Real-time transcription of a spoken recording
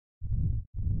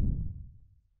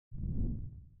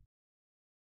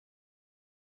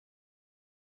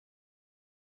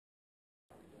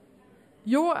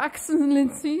Your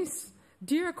Excellencies,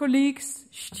 dear colleagues,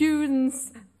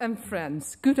 students and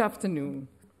friends, good afternoon.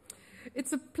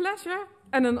 It's a pleasure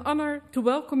and an honor to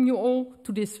welcome you all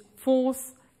to this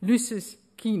fourth LUCIS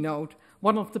Keynote,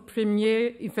 one of the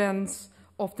premier events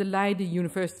of the Leiden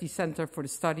University Center for the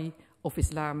Study of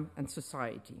Islam and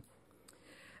Society.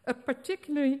 A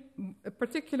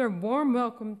particular warm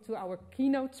welcome to our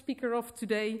keynote speaker of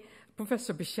today,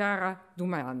 Professor Beshara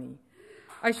Doumani.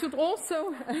 I should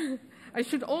also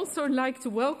like to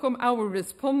welcome our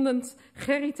respondents,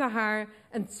 Gerrie, Haar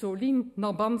and Tsolin,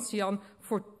 Nalbantia,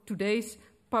 for today's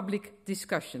public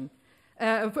discussion,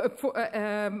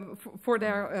 for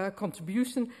their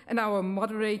contribution, and our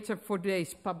moderator for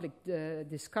today's public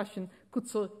discussion,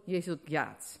 Kutsal,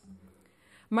 Yesilkagit.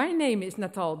 My name is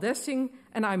Nathal,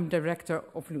 and I'm director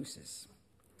of LUCIS.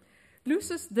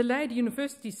 LUCIS, the Leiden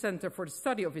University Center for the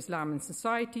Study of Islam and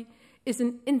Society, is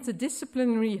an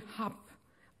interdisciplinary hub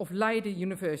of Leiden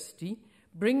University,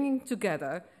 bringing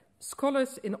together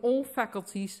scholars in all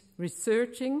faculties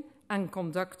researching and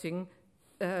conducting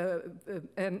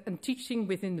and teaching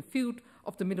within the field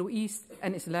of the Middle East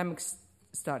and Islamic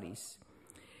studies.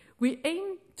 We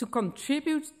aim to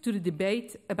contribute to the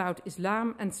debate about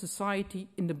Islam and society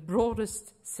in the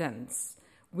broadest sense,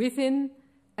 within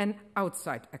and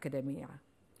outside academia.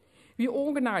 We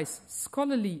organize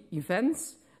scholarly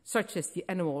events, such as the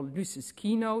annual LUCIS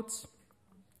Keynotes,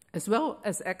 as well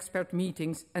as expert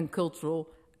meetings and cultural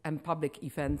and public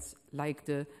events like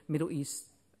the Middle East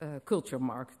Culture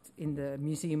Market in the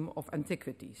Museum of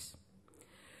Antiquities.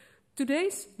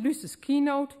 Today's LUCIS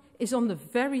Keynote is on the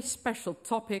very special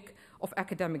topic of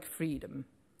academic freedom.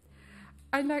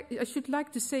 I should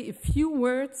like to say a few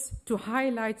words to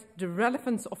highlight the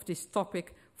relevance of this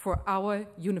topic for our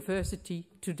university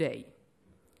today.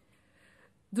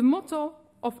 The motto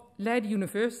of Leiden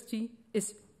University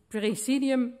is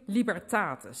Praesidium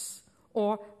Libertatis,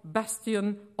 or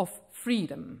Bastion of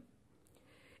Freedom.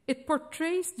 It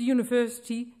portrays the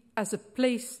university as a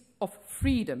place of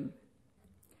freedom.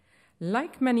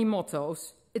 Like many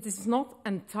mottos, it is not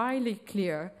entirely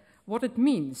clear what it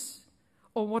means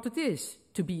or what it is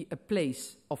to be a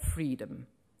place of freedom.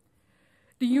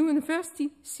 The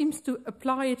university seems to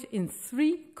apply it in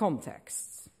three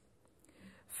contexts.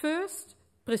 First,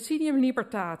 Praesidium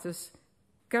Libertatis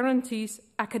guarantees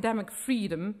academic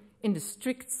freedom in the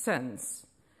strict sense,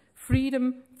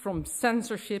 freedom from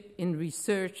censorship in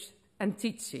research and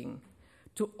teaching,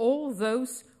 to all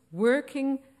those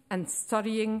working and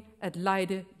studying at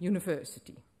Leiden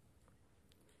University.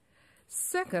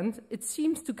 Second, it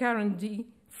seems to guarantee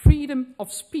freedom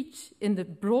of speech in the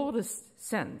broadest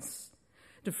sense,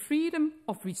 the freedom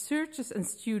of researchers and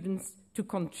students to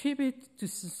contribute to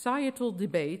societal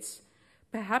debates,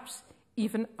 perhaps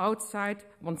even outside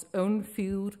one's own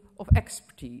field of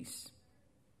expertise.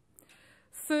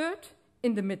 Third,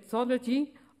 in the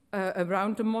methodology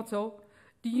around the motto,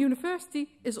 the university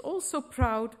is also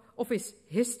proud of its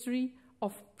history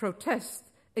of protest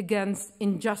against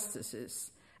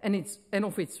injustices and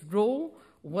of its role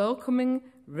welcoming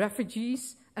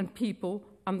refugees and people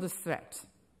under threat.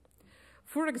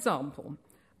 For example,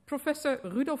 Professor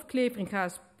Rudolf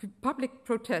Cleveringa's public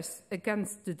protest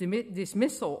against the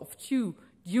dismissal of 2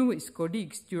 Jewish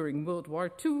colleagues during World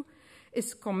War II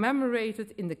is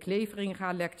commemorated in the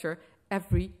Cleveringa lecture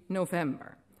every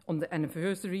November on the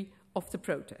anniversary of the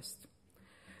protest.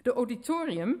 The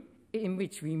auditorium in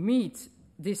which we meet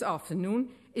this afternoon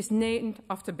is named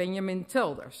after Benjamin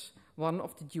Telders, one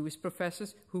of the Jewish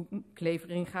professors whom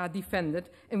Cleveringa defended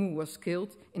and who was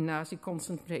killed in Nazi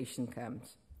concentration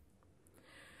camps.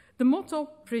 The motto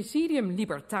Praesidium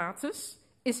Libertatis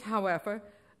is, however,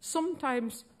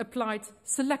 sometimes applied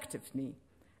selectively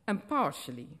and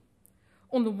partially.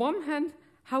 On the one hand,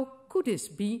 how could this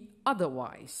be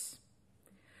otherwise?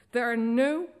 There are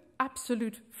no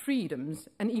absolute freedoms,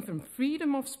 and even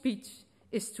freedom of speech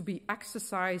is to be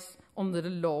exercised under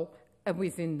the law and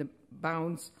within the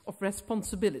bounds of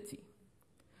responsibility.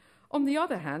 On the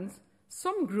other hand,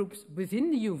 some groups within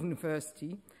the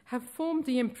university have formed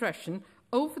the impression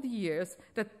over the years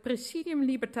that Praesidium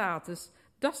Libertatis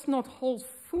does not hold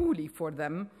fully for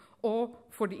them or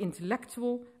for the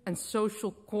intellectual and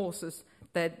social causes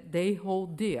that they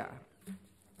hold dear.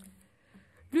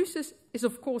 LUCIS is,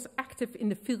 of course, active in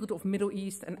the field of Middle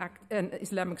East and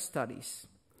Islamic studies.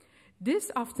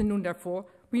 This afternoon, therefore,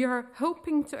 we are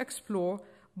hoping to explore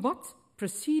what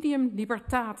Praesidium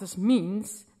Libertatis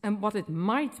means and what it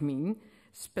might mean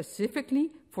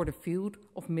specifically for the field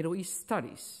of Middle East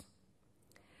studies.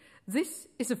 This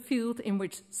is a field in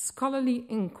which scholarly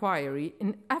inquiry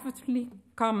inevitably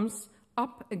comes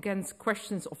up against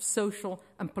questions of social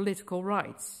and political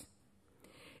rights.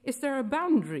 is there a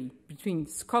boundary between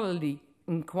scholarly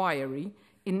inquiry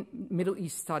in Middle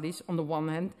East studies on the one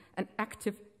hand and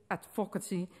active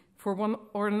advocacy for one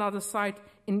or another side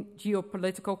in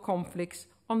geopolitical conflicts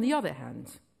on the other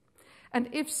hand? And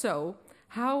if so,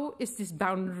 how is this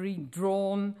boundary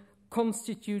drawn,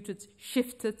 constituted,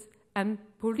 shifted, and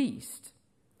policed?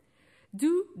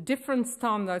 Do different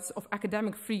standards of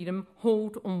academic freedom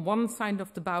hold on one side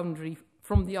of the boundary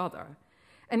from the other?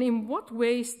 And in what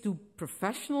ways do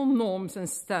professional norms and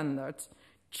standards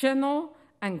channel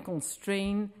and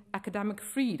constrain academic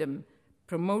freedom,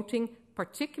 promoting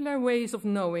particular ways of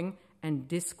knowing and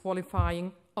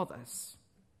disqualifying others?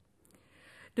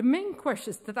 The main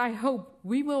questions that I hope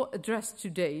we will address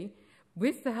today,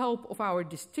 with the help of our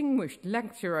distinguished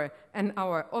lecturer and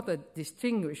our other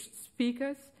distinguished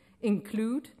speakers,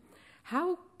 include: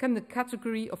 how can the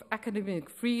category of academic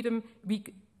freedom be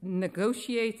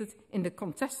negotiated in the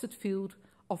contested field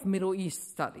of Middle East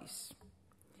studies?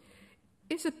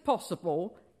 Is it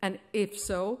possible, and if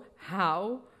so,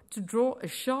 how, to draw a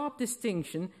sharp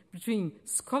distinction between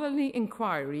scholarly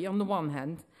inquiry on the one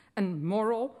hand and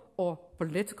moral or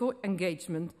political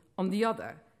engagement on the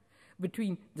other,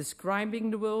 between describing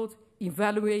the world,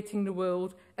 evaluating the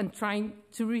world, and trying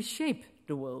to reshape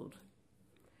the world?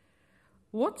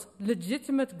 What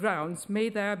legitimate grounds may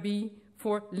there be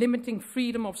for limiting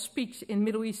freedom of speech in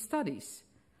Middle East studies?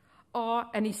 Are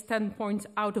any standpoints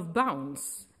out of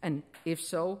bounds? And if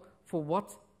so, for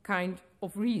what kind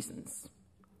of reasons?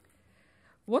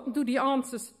 What do the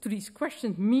answers to these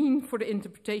questions mean for the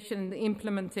interpretation and the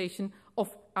implementation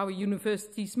of our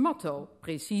university's motto,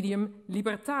 Praesidium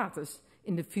Libertatis,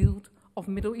 in the field of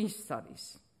Middle East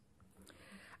studies?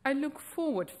 I look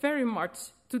forward very much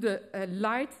to the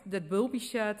light that will be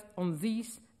shed on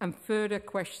these and further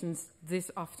questions this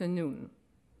afternoon.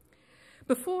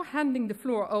 Before handing the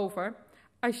floor over,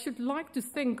 I should like to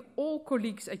thank all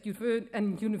colleagues at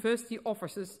and university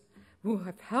officers who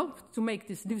have helped to make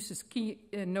this LUCIS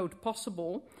Keynote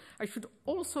possible. I should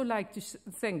also like to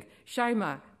thank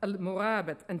Shaima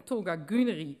El-Morabet and Tolga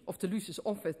Guneri of the LUCIS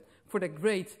office for their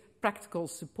great practical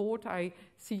support. I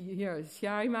see here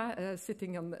Shaima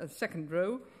sitting on the second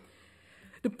row.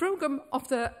 The program of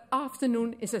the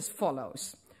afternoon is as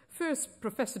follows. First,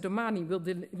 Professor Doumani will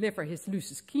deliver his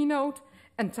LUCIS Keynote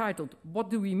entitled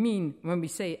 "What Do We Mean When We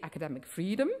Say Academic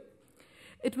Freedom?"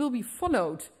 It will be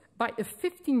followed by a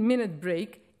 15-minute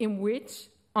break in which,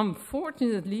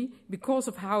 unfortunately, because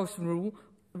of house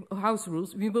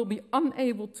rules, we will be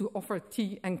unable to offer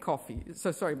tea and coffee.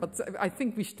 So sorry, but I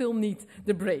think we still need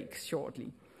the break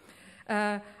shortly.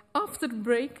 After the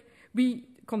break, we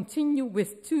continue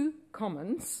with two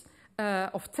comments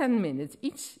of 10 minutes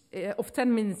each,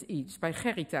 by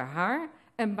Gerrie Haar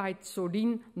and by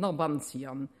Tsolin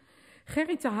Nalbantia.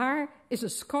 Gerrie Haar is a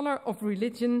scholar of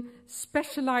religion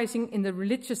specializing in the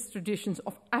religious traditions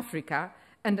of Africa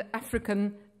and the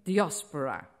African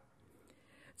diaspora.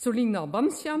 Tsolin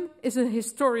Nalbantia is a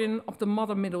historian of the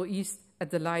modern Middle East at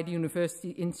the Leiden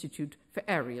University Institute for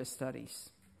Area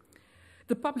Studies.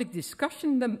 The public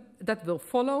discussion that will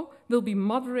follow will be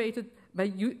moderated by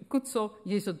Kutsal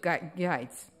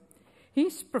Yesilkagit.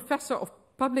 He's professor of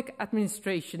public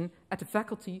administration at the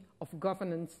Faculty of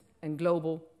Governance and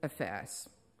Global Affairs.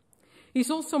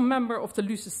 He's also a member of the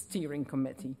LUCIS Steering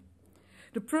Committee.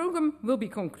 The program will be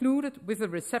concluded with a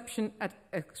reception at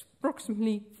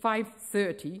approximately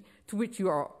 5:30, to which you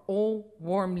are all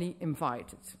warmly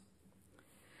invited.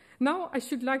 Now I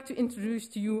should like to introduce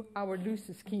to you our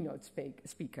LUCIS Keynote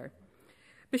speaker.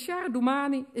 Beshara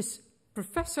Doumani is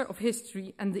Professor of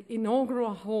History and the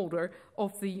inaugural holder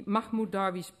of the Mahmoud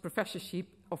Darwish Professorship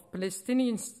of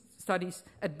Palestinian Studies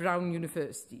at Brown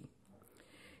University.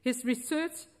 His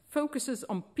research focuses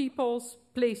on peoples,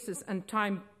 places, and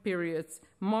time periods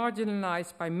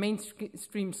marginalized by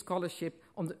mainstream scholarship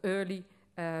on the early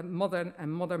modern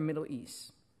and modern Middle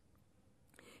East.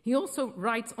 He also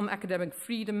writes on academic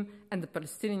freedom and the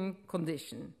Palestinian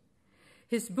condition.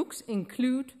 His books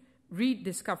include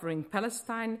Rediscovering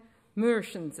Palestine,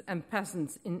 Merchants and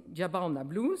Peasants in Jabal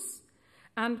Nablus,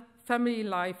 and Family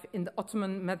Life in the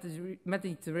Ottoman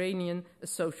Mediterranean, A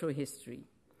Social History.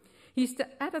 He's the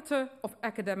editor of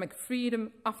Academic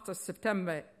Freedom after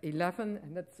September 11,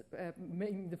 and that's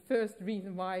the first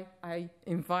reason why I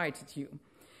invited you.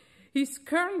 He's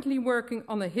currently working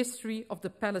on a history of the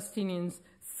Palestinians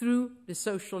through the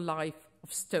social life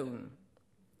of stone.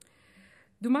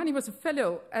 Doumani was a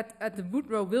fellow at the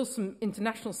Woodrow Wilson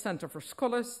International Center for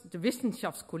Scholars, the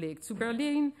Wissenschaftskolleg zu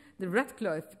Berlin, the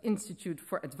Radcliffe Institute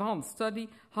for Advanced Study,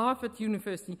 Harvard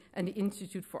University, and the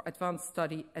Institute for Advanced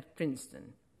Study at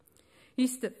Princeton.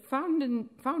 He's the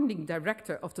founding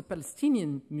director of the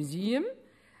Palestinian Museum,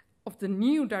 of the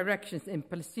New Directions in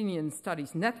Palestinian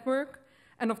Studies Network,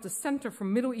 and of the Center for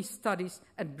Middle East Studies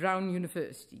at Brown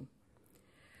University.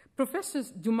 Professor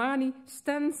Doumani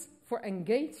stands for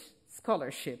engaged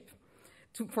scholarship,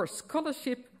 for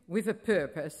scholarship with a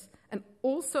purpose, and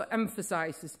also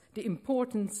emphasizes the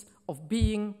importance of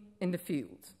being in the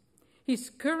field. He's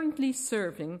currently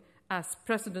serving as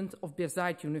president of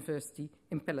Leiden University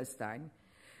in Palestine.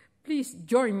 Please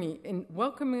join me in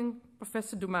welcoming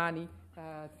Professor Doumani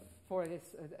for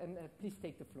this, and please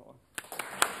take the floor.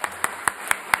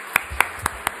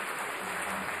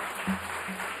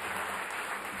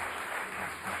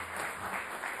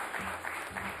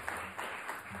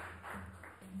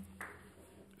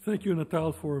 Thank you,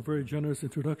 Nathal, for a very generous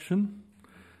introduction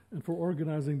and for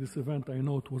organizing this event. I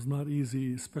know it was not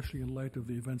easy, especially in light of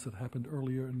the events that happened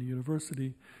earlier in the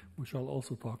university, which I'll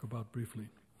also talk about briefly.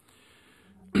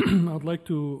 I'd like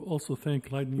to also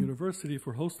thank Leiden University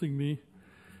for hosting me,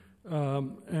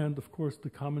 and of course the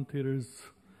commentators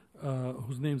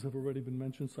whose names have already been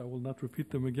mentioned, so I will not repeat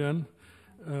them again,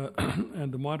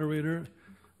 and the moderator,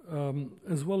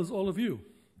 as well as all of you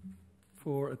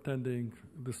for attending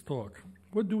this talk.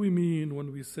 What do we mean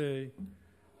when we say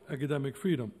academic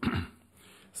freedom?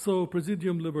 So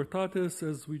Praesidium Libertatis,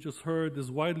 as we just heard, is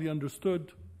widely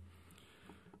understood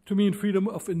to mean freedom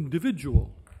of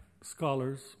individual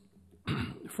scholars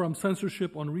from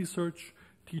censorship on research,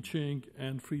 teaching,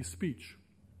 and free speech.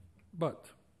 But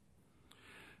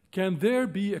can there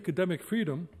be academic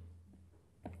freedom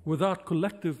without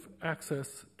collective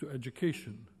access to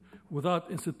education,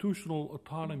 without institutional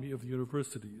autonomy of the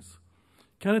universities?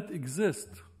 Can it exist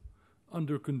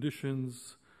under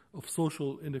conditions of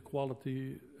social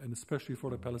inequality, and especially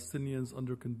for the Palestinians,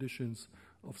 under conditions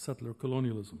of settler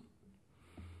colonialism?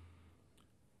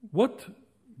 What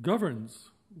governs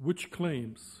which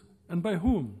claims, and by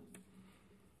whom,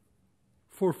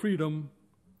 for freedom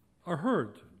are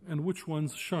heard, and which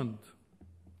ones shunned?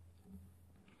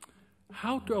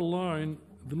 How to align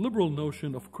the liberal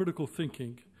notion of critical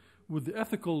thinking with the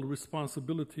ethical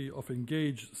responsibility of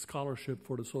engaged scholarship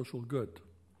for the social good?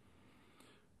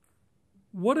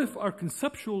 What if our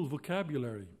conceptual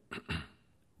vocabulary,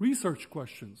 research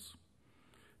questions,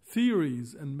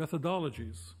 theories, and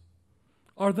methodologies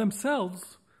are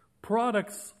themselves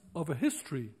products of a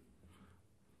history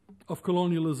of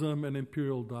colonialism and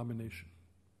imperial domination?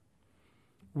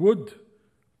 Would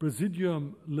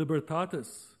Praesidium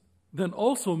Libertatis then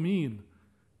also mean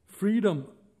freedom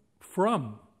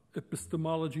from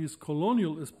epistemologies,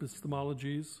 colonial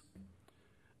epistemologies,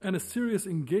 and a serious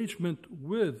engagement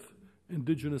with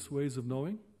indigenous ways of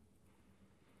knowing?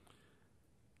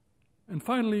 And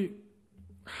finally,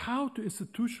 how to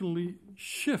institutionally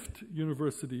shift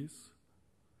universities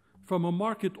from a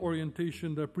market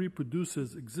orientation that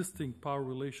reproduces existing power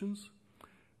relations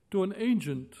to an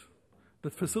agent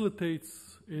that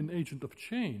facilitates, an agent of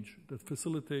change that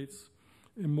facilitates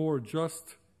a more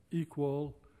just,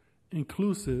 equal,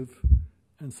 inclusive,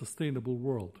 and sustainable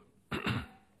world.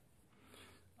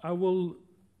 I will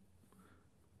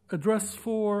address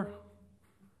 4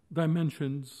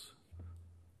 dimensions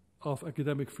of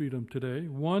academic freedom today.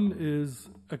 One is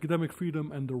academic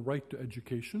freedom and the right to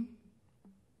education.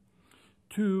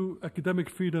 2, academic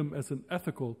freedom as an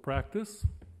ethical practice.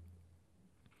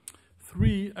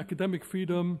 3, academic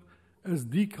freedom as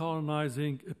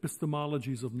decolonizing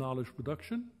epistemologies of knowledge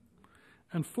production.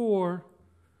 And 4,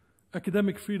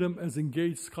 academic freedom as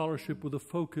engaged scholarship with a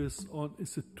focus on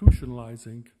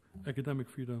institutionalizing academic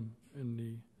freedom in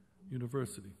the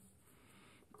university.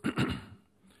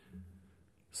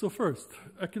 So first,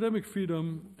 academic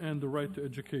freedom and the right to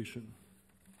education.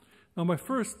 Now, my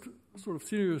first sort of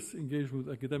serious engagement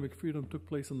with academic freedom took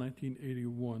place in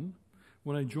 1981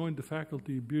 when I joined the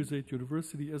faculty at Birzeit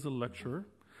University as a lecturer.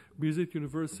 Birzeit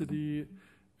University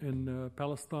in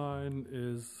Palestine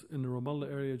is in the Ramallah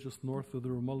area, just north of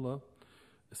the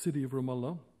city of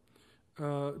Ramallah.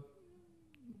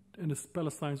 And it's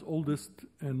Palestine's oldest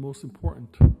and most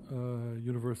important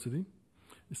university.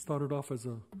 It started off as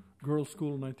a girls'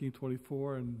 school in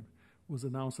 1924 and was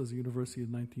announced as a university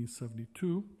in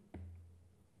 1972.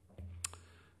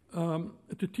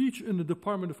 To teach in the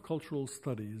Department of Cultural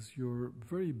Studies, your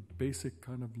very basic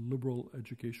kind of liberal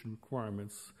education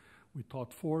requirements. We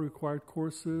taught 4 required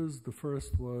courses. The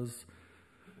first was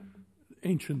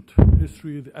ancient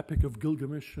history, the Epic of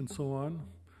Gilgamesh, and so on,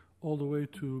 all the way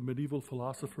to medieval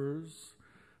philosophers,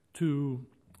 to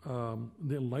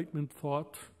the Enlightenment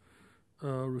thought,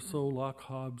 Rousseau, Locke,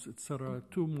 Hobbes, etc.,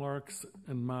 to Marx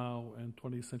and Mao and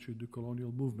 20th century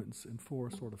decolonial movements in 4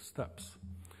 sort of steps.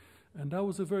 And that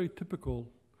was a very typical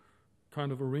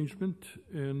kind of arrangement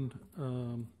in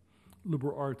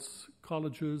liberal arts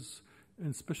colleges,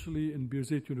 and especially in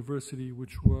Birzeit University,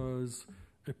 which was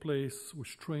a place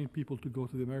which trained people to go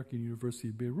to the American University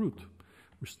of Beirut,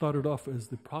 which started off as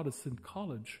the Protestant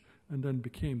college and then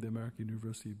became the American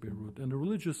University of Beirut. And the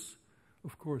religious,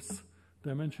 of course,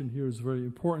 dimension here is very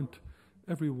important.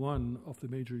 Every one of the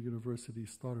major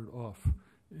universities started off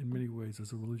in many ways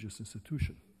as a religious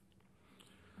institution.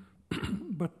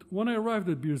 But when I arrived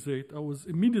at Birzeit, I was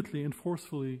immediately and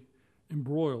forcefully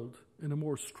embroiled in a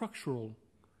more structural,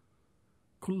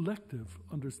 collective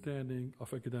understanding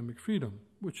of academic freedom,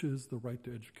 which is the right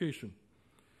to education.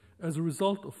 As a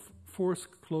result of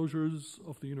forced closures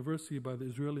of the university by the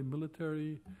Israeli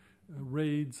military,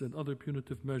 raids, and other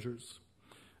punitive measures,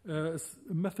 as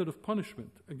a method of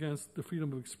punishment against the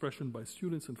freedom of expression by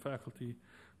students and faculty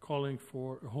calling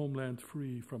for a homeland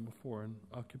free from a foreign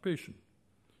occupation.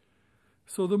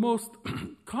 So the most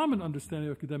common understanding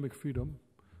of academic freedom,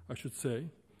 I should say,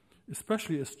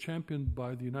 especially as championed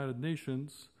by the United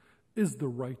Nations, is the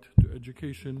right to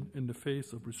education in the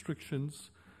face of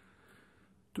restrictions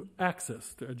to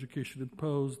access to education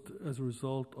imposed as a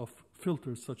result of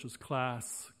filters such as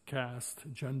class, caste,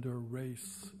 gender,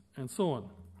 race, and so on.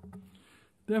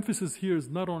 The emphasis here is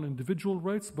not on individual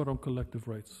rights, but on collective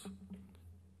rights.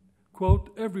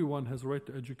 Quote, everyone has a right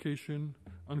to education,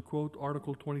 unquote,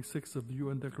 Article 26 of the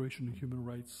UN Declaration of Human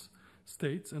Rights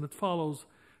states, and it follows,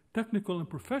 technical and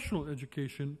professional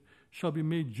education shall be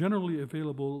made generally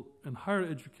available, and higher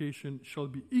education shall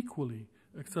be equally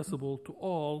accessible to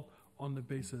all on the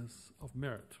basis of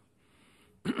merit.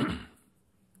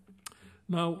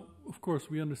 Now, of course,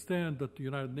 we understand that the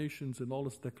United Nations in all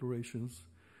its declarations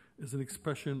is an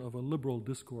expression of a liberal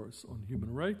discourse on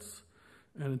human rights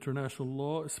and international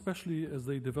law, especially as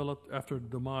they developed after the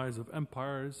demise of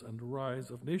empires and the rise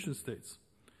of nation states.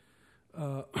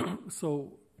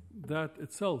 So that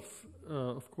itself,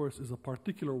 of course, is a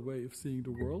particular way of seeing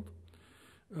the world.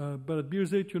 But at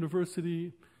Birzeit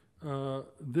University,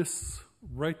 this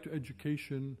right to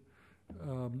education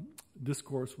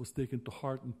discourse was taken to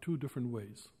heart in two different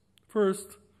ways.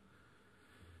 First,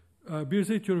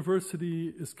 Birzeit University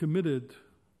is committed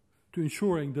to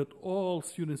ensuring that all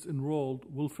students enrolled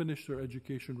will finish their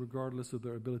education regardless of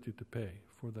their ability to pay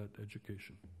for that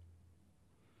education.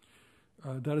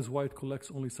 That is why it collects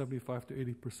only 75 to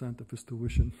 80% of its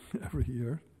tuition every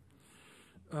year.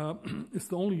 It's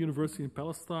the only university in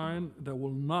Palestine that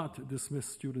will not dismiss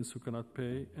students who cannot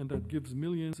pay, and that gives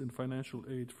millions in financial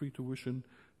aid, free tuition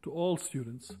to all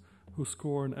students who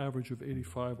score an average of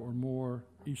 85 or more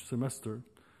each semester,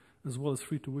 as well as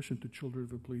free tuition to children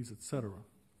of employees, etc.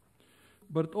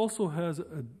 But it also has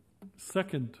a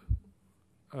second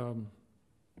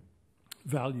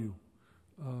value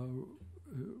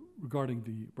regarding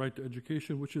the right to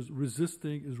education, which is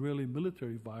resisting Israeli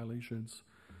military violations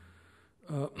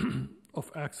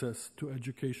of access to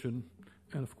education,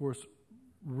 and of course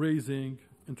raising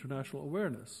international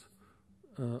awareness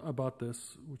about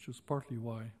this, which is partly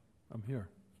why I'm here.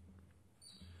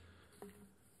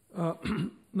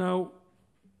 Now,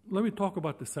 let me talk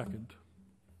about the second.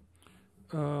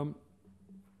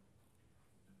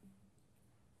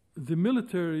 The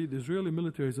military, the Israeli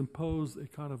military, has imposed a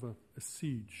kind of a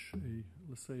siege,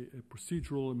 let's say a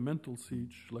procedural and mental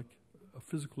siege, like a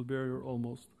physical barrier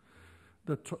almost,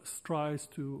 that tries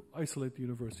to isolate the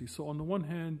university. So on the one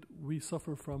hand, we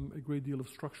suffer from a great deal of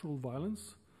structural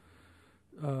violence.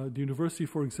 The university,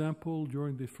 for example,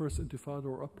 during the first Intifada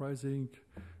or uprising,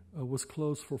 was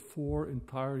closed for 4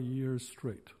 entire years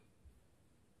straight.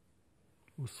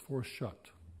 It was forced shut.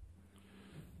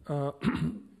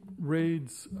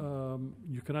 Raids,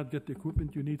 you cannot get the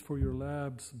equipment you need for your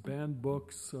labs, banned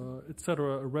books,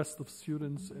 etc., arrest of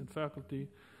students and faculty,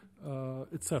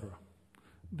 etc.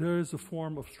 There is a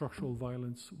form of structural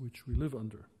violence which we live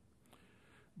under.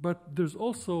 But there's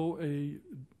also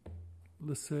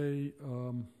let's say,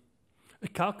 a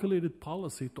calculated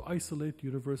policy to isolate the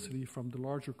university from the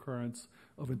larger currents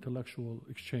of intellectual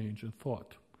exchange and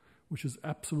thought, which is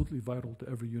absolutely vital to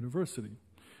every university.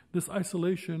 This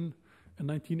isolation in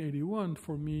 1981,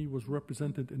 for me, was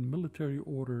represented in Military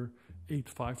Order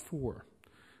 854,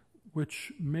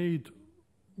 which made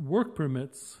work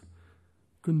permits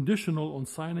conditional on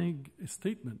signing a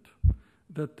statement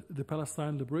that the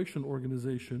Palestine Liberation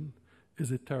Organization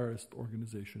is a terrorist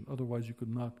organization. Otherwise, you could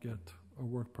not get a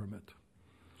work permit.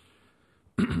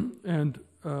 And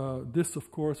this,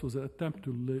 of course, was an attempt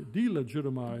to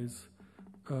delegitimize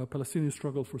Palestinian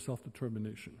struggle for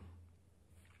self-determination.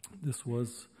 This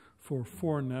was for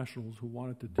foreign nationals who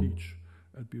wanted to teach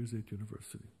at Birzeit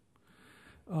University.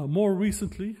 More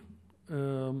recently,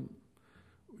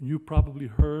 you probably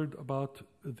heard about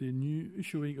the new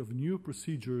issuing of new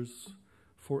procedures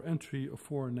for entry of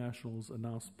foreign nationals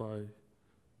announced by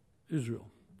Israel,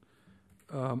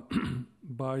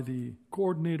 by the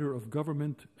Coordinator of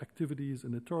Government Activities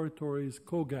in the Territories,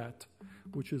 COGAT,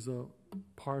 which is a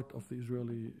part of the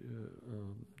Israeli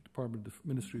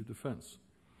Ministry of Defense.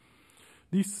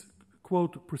 These,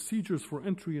 quote, procedures for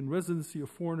entry and residency of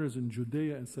foreigners in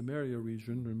Judea and Samaria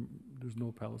region, and there's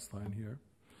no Palestine here,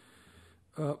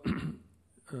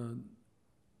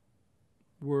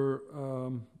 were,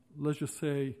 let's just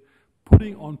say,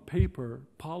 putting on paper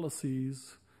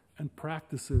policies and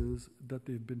practices that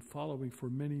they've been following for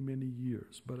many, many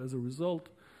years. But as a result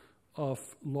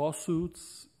of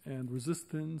lawsuits and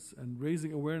resistance and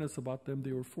raising awareness about them,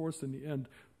 they were forced in the end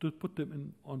to put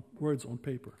them on words on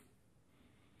paper.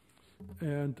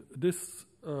 And this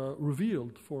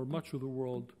revealed for much of the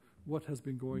world what has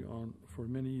been going on for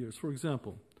many years. For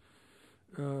example,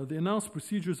 the announced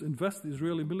procedures invest the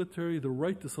Israeli military the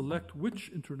right to select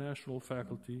which international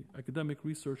faculty, academic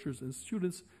researchers, and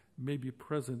students may be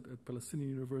present at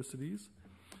Palestinian universities,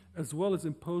 as well as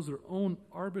impose their own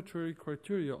arbitrary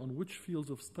criteria on which fields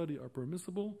of study are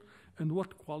permissible and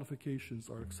what qualifications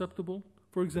are acceptable.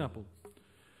 For example,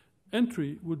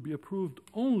 entry would be approved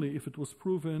only if it was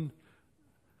proven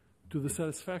to the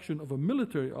satisfaction of a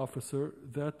military officer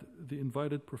that the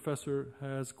invited professor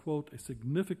has, quote, can make a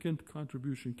significant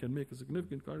contribution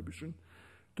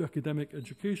to academic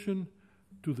education,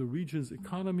 to the region's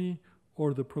economy,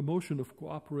 or the promotion of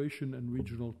cooperation and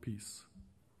regional peace.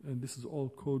 And this is all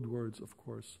code words, of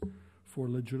course, for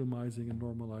legitimizing and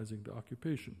normalizing the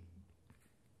occupation.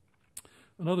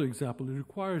 Another example, it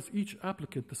requires each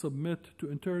applicant to submit to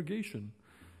interrogation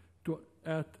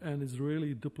at an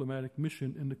Israeli diplomatic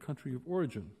mission in the country of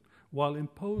origin, while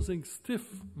imposing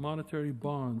stiff monetary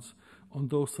bonds on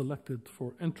those selected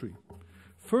for entry.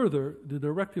 Further, the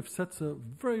directive sets a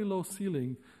very low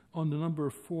ceiling on the number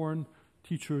of foreign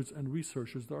teachers and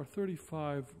researchers. There are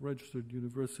 35 registered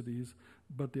universities,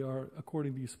 but they are,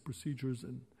 according to these procedures,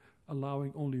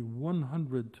 allowing only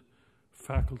 100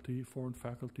 foreign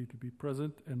faculty to be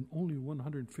present, and only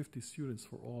 150 students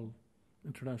for all,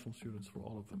 international students for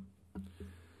all of them.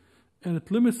 And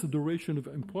it limits the duration of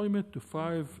employment to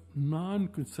 5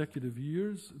 non-consecutive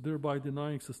years, thereby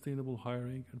denying sustainable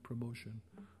hiring and promotion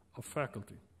of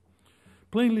faculty.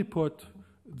 Plainly put,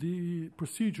 the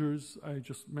procedures I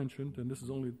just mentioned, and this is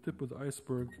only the tip of the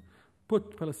iceberg,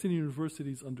 put Palestinian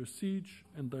universities under siege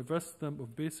and divest them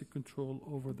of basic control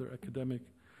over their academic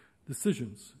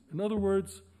decisions. In other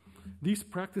words, these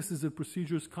practices and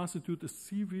procedures constitute a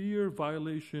severe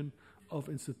violation of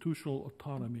institutional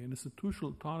autonomy, and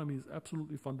institutional autonomy is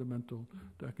absolutely fundamental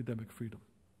to academic freedom.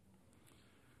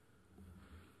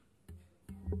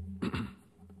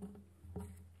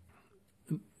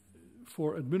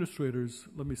 For administrators,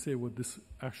 let me say what this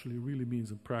actually really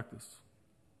means in practice.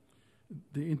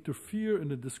 They interfere in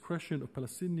the discretion of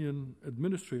Palestinian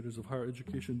administrators of higher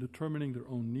education, determining their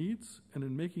own needs and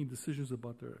in making decisions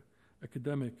about their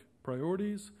academic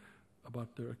priorities,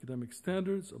 about their academic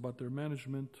standards, about their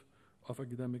management of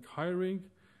academic hiring,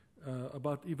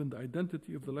 about even the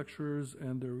identity of the lecturers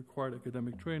and their required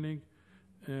academic training,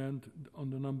 and on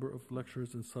the number of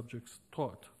lectures and subjects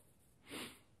taught.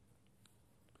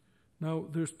 Now,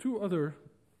 there's 2 other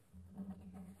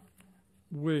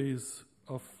ways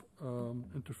of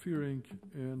interfering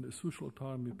in the social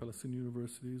autonomy of Palestinian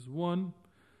universities. One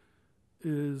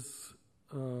is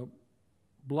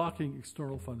blocking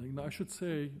external funding. Now, I should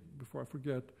say, before I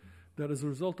forget, that as a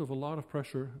result of a lot of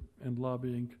pressure and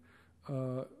lobbying,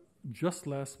 just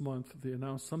last month they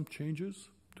announced some changes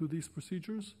to these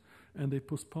procedures, and they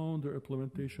postponed their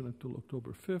implementation until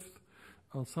October 5th.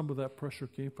 Some of that pressure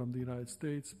came from the United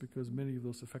States because many of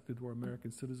those affected were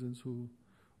American citizens who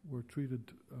were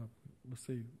treated, let's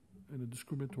say, in a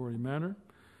discriminatory manner.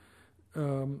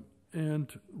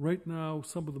 And right now,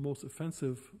 some of the most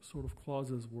offensive sort of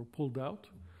clauses were pulled out,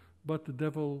 but the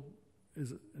devil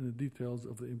is in the details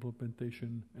of the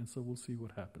implementation, and so we'll see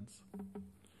what happens.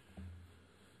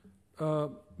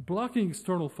 Blocking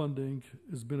external funding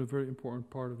has been a very important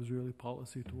part of Israeli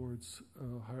policy towards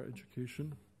higher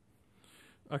education.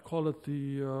 I call it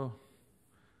the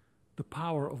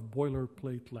power of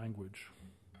boilerplate language.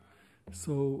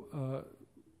 So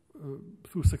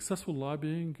through successful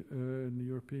lobbying in the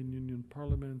European Union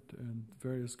Parliament and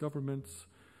various governments,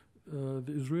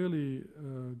 the Israeli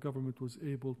government was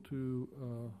able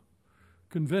to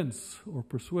convince or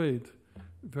persuade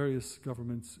various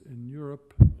governments in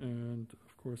Europe and,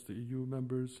 of course, the EU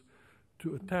members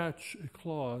to attach a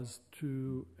clause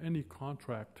to any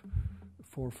contract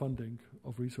for funding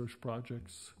of research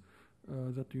projects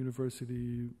that the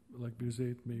university, like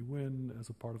Birzeit, may win as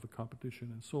a part of a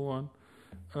competition and so on,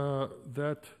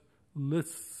 that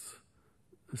lists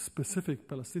specific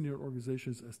Palestinian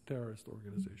organizations as terrorist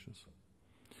organizations.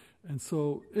 And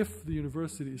so if the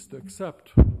university is to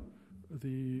accept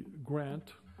the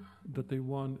grant that they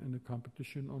won in the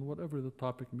competition on whatever the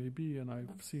topic may be, and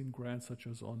I've seen grants such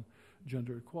as on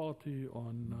gender equality,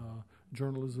 on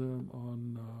journalism,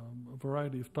 on a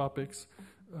variety of topics,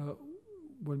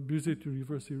 when Birzeit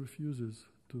University refuses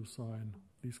to sign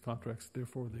these contracts,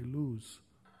 therefore they lose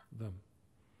them.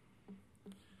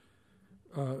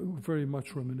 Very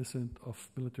much reminiscent of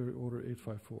Military Order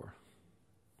 854.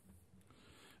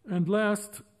 And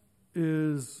last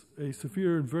is a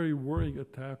severe and very worrying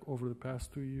attack over the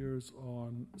past 2 years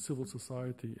on civil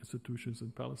society institutions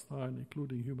in Palestine,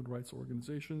 including human rights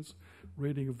organizations,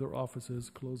 raiding of their offices,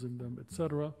 closing them,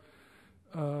 etc.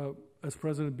 As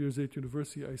president of Birzeit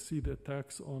University, I see the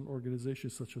attacks on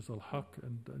organizations such as Al-Haq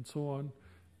and so on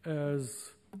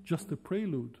as just a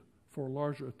prelude for a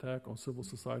larger attack on civil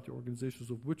society organizations,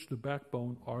 of which the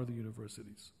backbone are the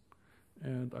universities.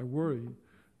 And I worry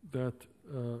that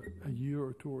a year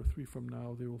or 2 or 3 from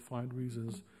now, they will find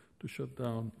reasons to shut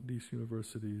down these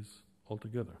universities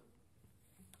altogether.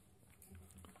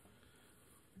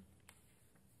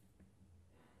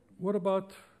 What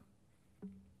about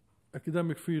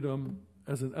academic freedom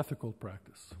as an ethical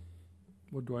practice?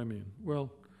 What do I mean?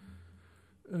 Well,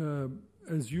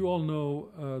 as you all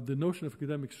know, the notion of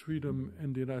academic freedom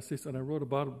in the United States, and I wrote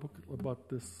about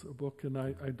this book, and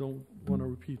I don't want to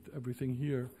repeat everything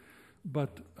here,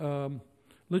 but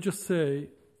let's just say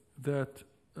that,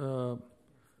 oh,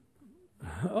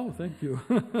 thank you.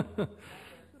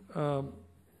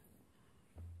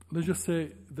 Let's just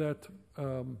say that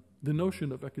the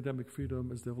notion of academic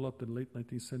freedom is developed in the late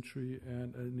 19th century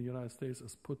and in the United States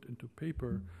is put into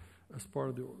paper as part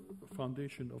of the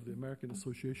foundation of the American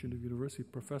Association of University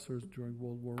Professors during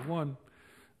World War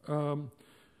I,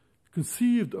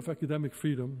 conceived of academic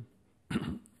freedom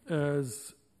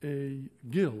as a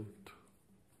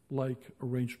guild-like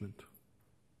arrangement.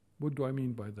 What do I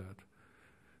mean by that?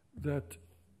 That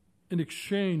in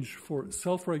exchange for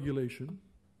self-regulation,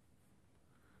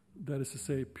 that is to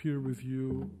say peer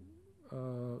review,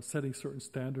 setting certain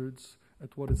standards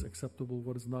at what is acceptable,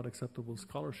 what is not acceptable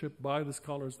scholarship by the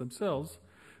scholars themselves,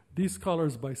 these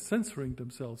scholars, by censoring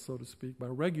themselves, so to speak, by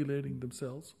regulating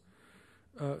themselves,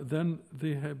 then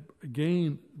they have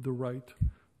gained the right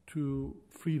to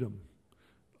freedom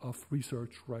of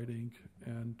research, writing,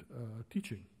 and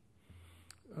teaching.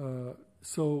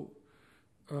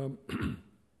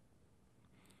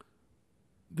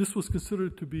 This was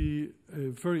considered to be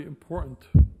a very important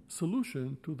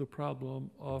solution to the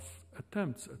problem of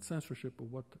attempts at censorship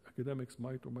of what academics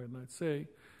might or might not say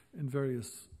in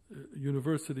various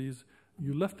universities.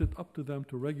 You left it up to them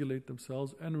to regulate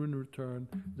themselves, and in return,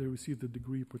 they received a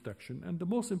degree protection. And the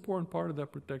most important part of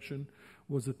that protection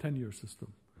was the tenure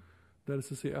system. That is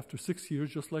to say, after 6 years,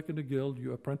 just like in a guild,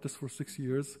 you apprentice for 6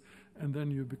 years, and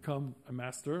then you become a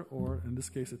master, or in this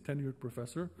case, a tenured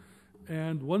professor.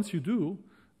 And once you do,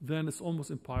 then it's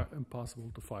almost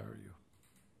impossible to fire you.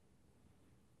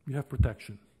 You have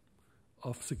protection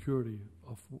of security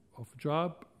of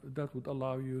job that would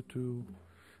allow you to,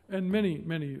 and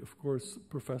many, of course,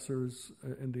 professors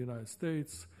in the United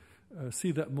States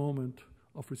see that moment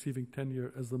of receiving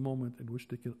tenure as the moment in which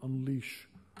they can unleash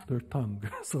their tongue,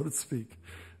 so to speak.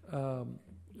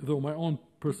 Though my own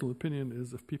personal opinion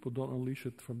is if people don't unleash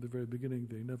it from the very beginning,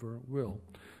 they never will,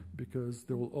 because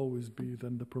there will always be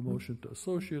then the promotion to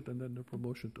associate, and then the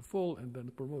promotion to full, and then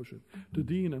the promotion to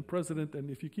dean and president. And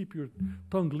if you keep your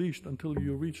tongue leashed until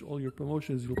you reach all your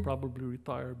promotions, you'll probably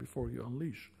retire before you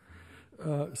unleash.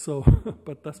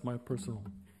 But that's my personal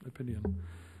opinion.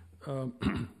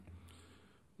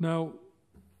 Now,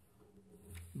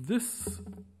 this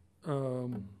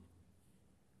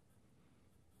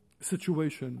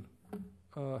situation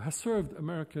has served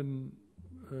American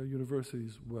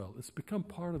universities well. It's become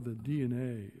part of the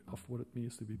DNA of what it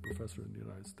means to be a professor in the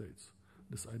United States,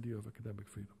 this idea of academic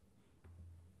freedom.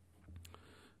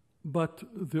 But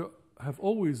there have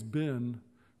always been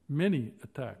many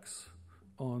attacks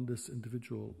on this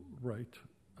individual right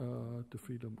to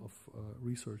freedom of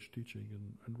research, teaching,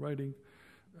 and writing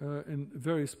in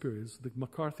various periods. The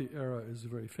McCarthy era is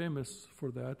very famous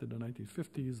for that. In the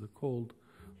 1950s, the Cold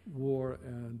War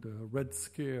and Red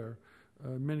Scare,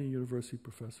 many university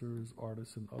professors,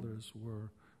 artists, and others were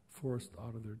forced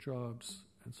out of their jobs,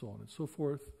 and so on and so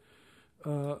forth.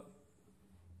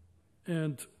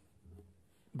 And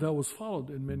that was followed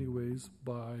in many ways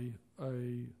by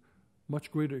a much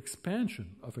greater expansion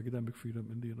of academic freedom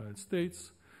in the United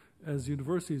States. As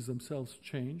universities themselves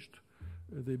changed,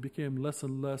 they became less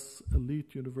and less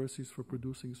elite universities for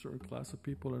producing a certain class of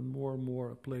people, and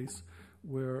more a place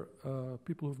where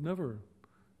people who've never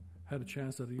had a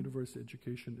chance at a university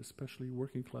education, especially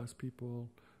working class people,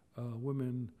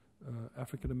 women,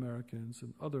 African Americans,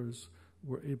 and others,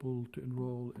 were able to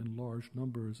enroll in large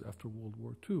numbers after World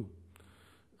War II.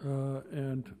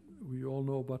 And we all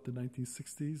know about the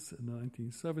 1960s and the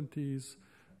 1970s,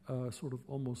 sort of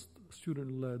almost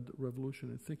student-led revolution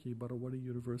in thinking about what a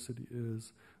university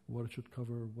is, what it should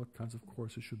cover, what kinds of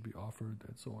courses should be offered,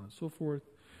 and so on and so forth.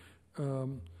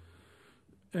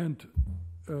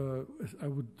 I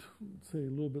would say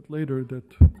a little bit later that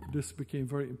this became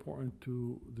very important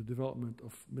to the development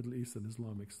of Middle East and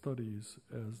Islamic studies,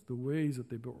 as the ways that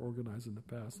they were organized in the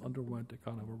past underwent a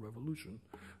kind of a revolution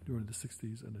during the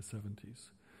 60s and the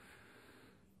 70s.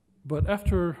 But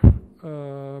after,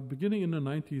 beginning in the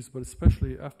 90s, but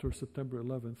especially after September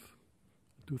 11th,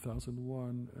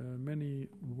 2001, many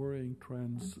worrying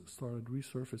trends started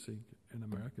resurfacing in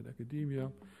American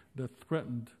academia that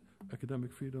threatened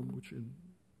academic freedom, which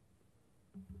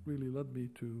really led me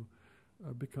to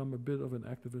become a bit of an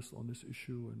activist on this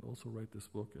issue and also write this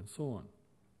book and so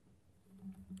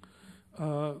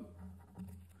on.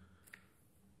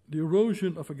 The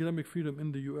erosion of academic freedom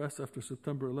in the U.S. after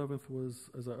September 11th was,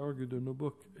 as I argued in the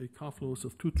book, a confluence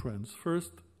of two trends.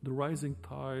 First, the rising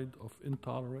tide of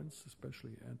intolerance,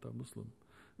 especially anti-Muslim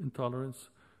intolerance,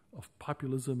 of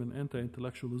populism and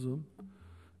anti-intellectualism,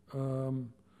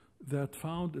 that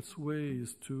found its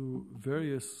ways to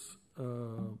various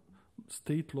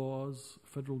state laws,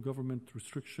 federal government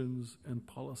restrictions, and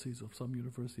policies of some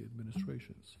university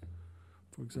administrations.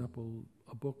 For example,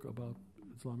 a book about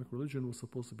Islamic religion was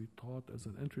supposed to be taught as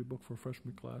an entry book for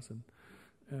freshman class,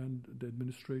 and the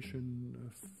administration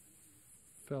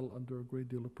fell under a great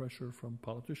deal of pressure from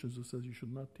politicians who says you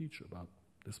should not teach about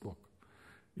this book,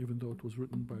 even though it was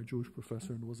written by a Jewish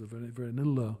professor and was a very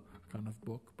vanilla kind of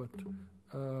book. But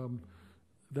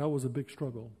that was a big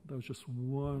struggle. That was just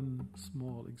one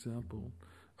small example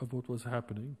of what was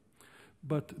happening.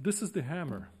 But this is the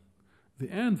hammer. The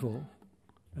anvil,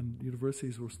 and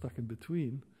universities were stuck in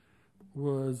between,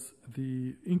 was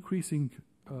the increasing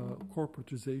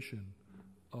corporatization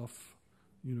of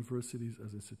universities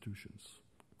as institutions.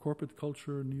 Corporate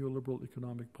culture, neoliberal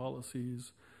economic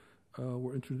policies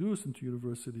were introduced into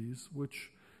universities,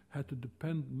 which had to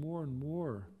depend more and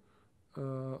more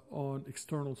on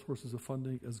external sources of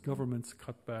funding as governments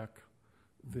cut back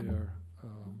their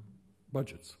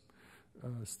budgets.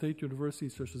 State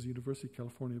universities such as the University of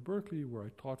California, Berkeley, where I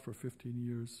taught for 15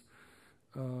 years,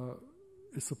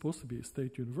 is supposed to be a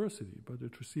state university, but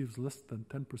it receives less than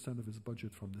 10% of its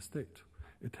budget from the state.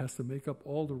 It has to make up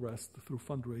all the rest through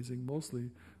fundraising,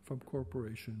 mostly from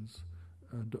corporations,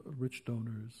 rich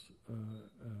donors,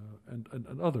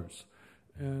 and others.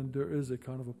 And there is a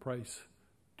kind of a price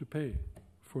to pay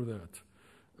for that.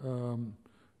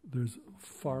 There's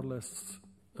far less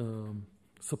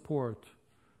support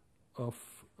of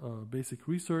basic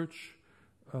research,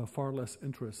 far less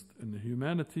interest in the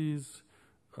humanities,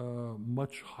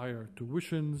 much higher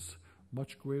tuitions,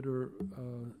 much greater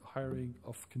hiring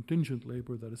of contingent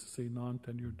labor, that is to say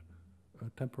non-tenured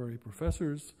temporary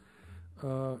professors.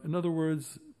 In other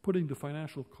words, putting the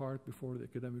financial cart before the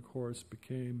academic horse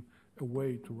became a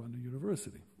way to run a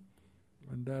university.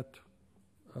 And that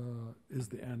is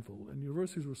the anvil. And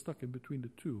universities were stuck in between the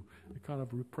two, a kind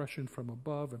of repression from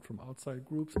above and from outside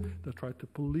groups that tried to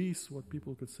police what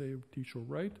people could say, teach, or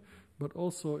write, but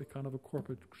also a kind of a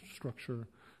corporate structure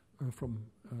from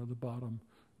the bottom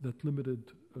that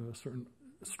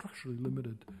structurally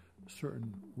limited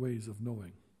certain ways of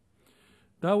knowing.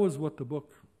 That was what the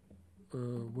book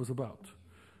was about.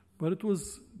 But it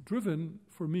was driven,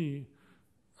 for me,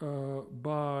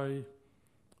 by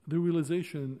the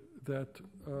realization that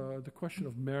the question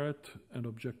of merit and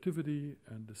objectivity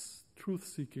and this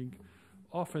truth-seeking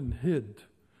often hid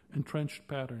entrenched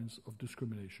patterns of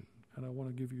discrimination. And I want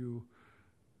to give you,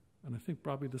 and I think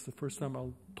probably this is the first time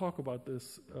I'll talk about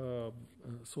this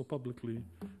so publicly,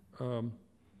 an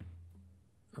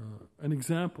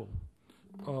example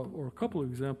or a couple of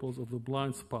examples of the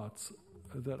blind spots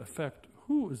that affect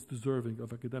who is deserving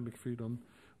of academic freedom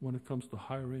when it comes to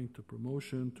hiring, to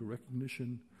promotion, to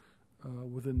recognition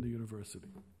within the university.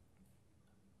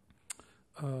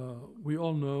 We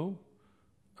all know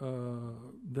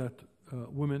that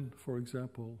women, for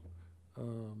example,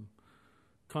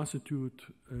 constitute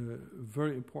a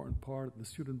very important part of the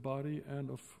student body and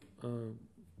of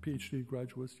PhD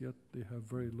graduates, yet they have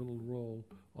very little role,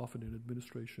 often in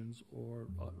administrations or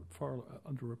far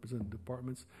underrepresented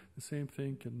departments. The same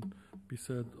thing can be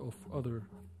said of other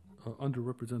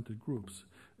underrepresented groups.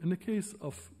 In the case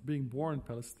of being born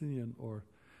Palestinian or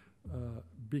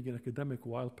being an academic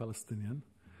while Palestinian,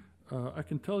 I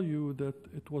can tell you that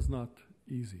it was not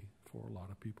easy for a lot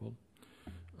of people.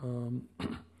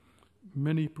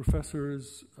 Many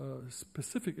professors,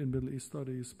 specific in Middle East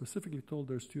studies, specifically told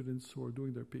their students who are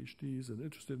doing their PhDs and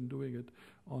interested in doing it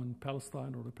on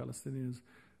Palestine or the Palestinians,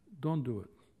 don't do it.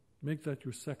 Make that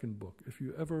your second book. If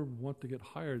you ever want to get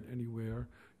hired anywhere,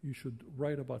 you should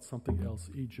write about something else,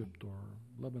 Egypt or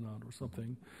Lebanon or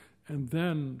something, and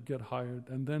then get hired,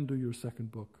 and then do your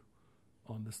second book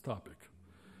on this topic.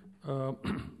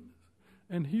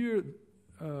 And here,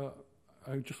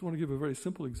 I just want to give a very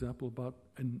simple example about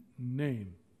a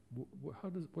name.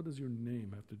 What does your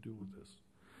name have to do with this?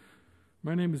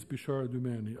 My name is Beshara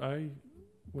Doumani.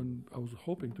 When I was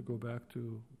hoping to go back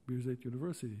to Leiden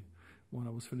University when I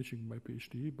was finishing my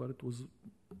PhD, but it was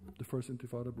the first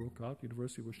Intifada broke out,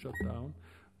 university was shut down.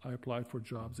 I applied for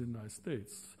jobs in the United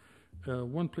States.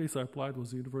 One place I applied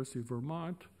was the University of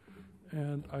Vermont,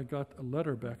 and I got a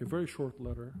letter back, a very short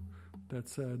letter, that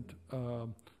said,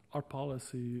 our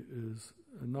policy is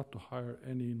not to hire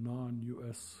any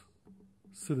non-U.S.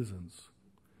 citizens.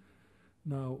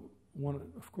 Now,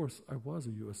 of course, I was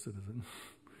a U.S. citizen,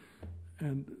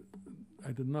 and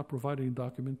I did not provide any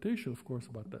documentation, of course,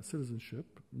 about that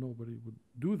citizenship. Nobody would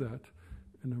do that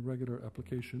in a regular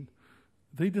application.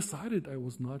 They decided I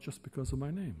was not just because of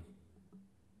my name.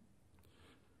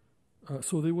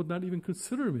 So they would not even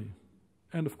consider me.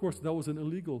 And of course, that was an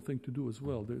illegal thing to do as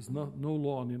well. There's no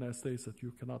law in the United States that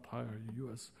you cannot hire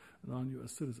a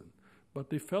non-U.S. citizen. But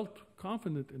they felt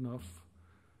confident enough,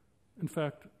 in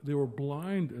fact, they were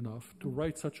blind enough to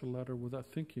write such a letter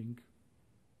without thinking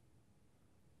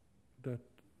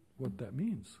what that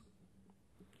means.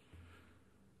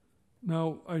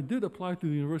 Now, I did apply to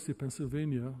the University of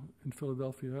Pennsylvania in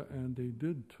Philadelphia, and they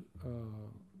did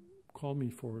call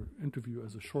me for interview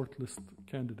as a shortlist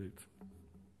candidate.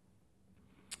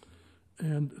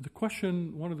 And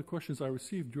one of the questions I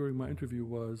received during my interview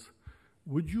was,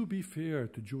 would you be fair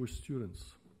to Jewish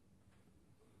students?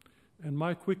 And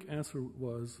my quick answer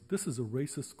was, this is a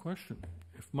racist question.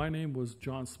 If my name was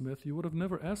John Smith, you would have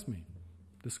never asked me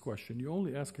this question. You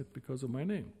only ask it because of my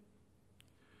name.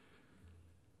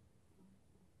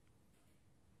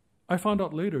 I found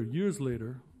out later, years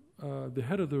later, the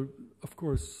head of of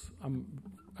course,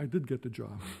 I did get the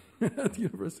job at the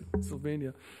University of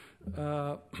Pennsylvania.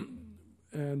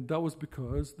 And that was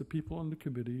because the people on the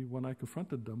committee, when I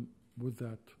confronted them with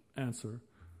that answer,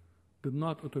 did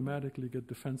not automatically get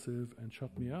defensive and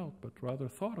shut me out, but rather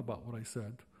thought about what I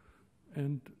said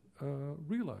and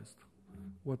realized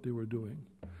what they were doing.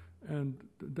 And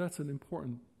that's an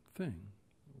important thing.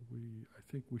 I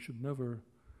think we should never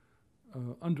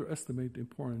underestimate the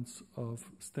importance of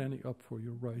standing up for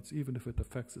your rights, even if it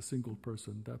affects a single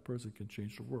person. That person can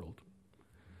change the world.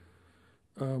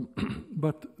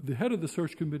 But the head of the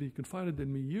search committee confided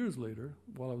in me years later,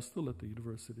 while I was still at the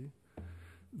university,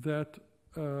 that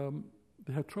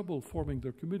they had trouble forming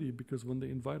their committee because when they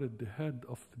invited the head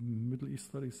of the Middle East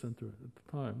Studies Center at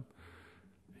the time,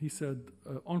 he said,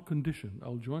 on condition,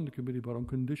 I'll join the committee, but on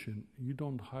condition, you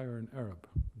don't hire an Arab.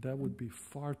 That would be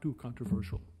far too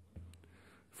controversial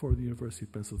for the University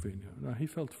of Pennsylvania. Now, he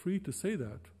felt free to say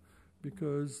that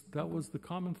because that was the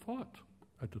common thought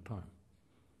at the time.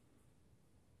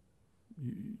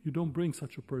 You don't bring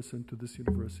such a person to this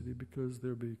university because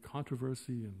there'll be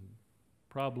controversy and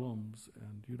problems,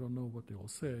 and you don't know what they will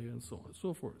say, and so on and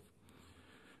so forth.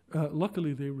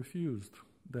 Luckily, they refused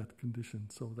that condition,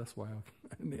 so that's why,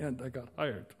 in the end, I got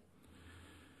hired.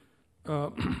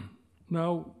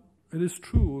 Now, it is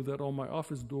true that on my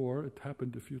office door, it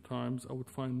happened a few times, I would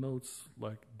find notes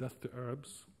like, "Death to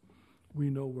Arabs," "We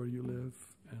know where you live,"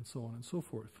 and so on and so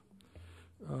forth,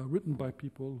 written by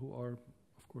people who are,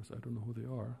 of course, I don't know who they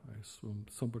are. I assume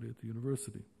somebody at the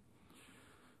university.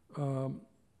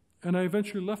 And I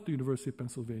eventually left the University of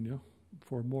Pennsylvania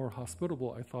for a more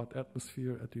hospitable, I thought,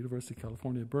 atmosphere at the University of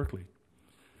California, Berkeley.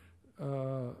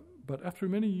 But after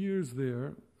many years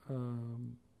there,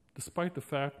 despite the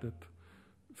fact that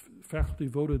faculty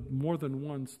voted more than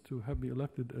once to have me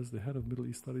elected as the head of Middle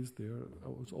East Studies there, I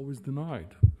was always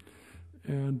denied.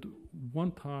 And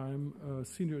one time, a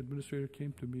senior administrator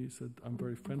came to me and said, "I'm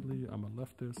very friendly, I'm a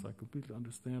leftist, I completely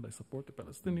understand, I support the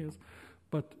Palestinians,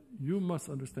 but you must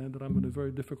understand that I'm in a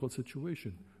very difficult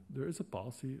situation. There is a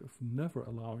policy of never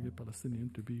allowing a Palestinian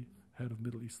to be head of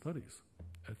Middle East Studies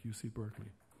at UC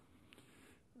Berkeley."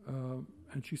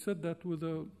 And she said that with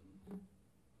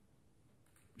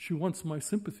she wants my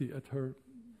sympathy at her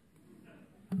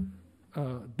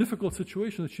difficult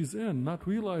situation that she's in, not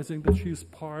realizing that she's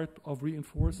part of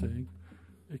reinforcing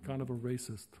a kind of a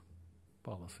racist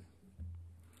policy.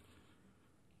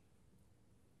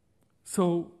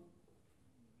 So,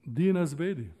 Dina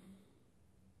Zbedi,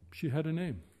 she had a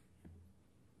name.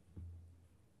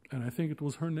 And I think it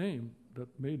was her name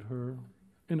that made her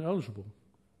ineligible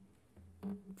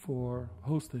for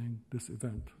hosting this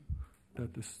event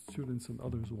that the students and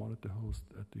others wanted to host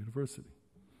at the university.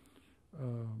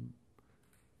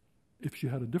 If she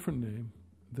had a different name,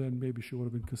 then maybe she would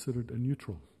have been considered a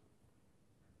neutral.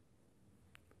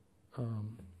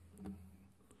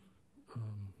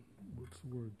 What's the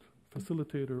word?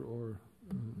 Facilitator or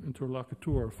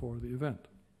interlocutor for the event.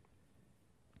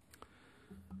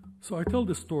 So I tell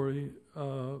this story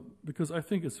because I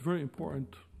think it's very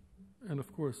important, and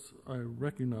of course I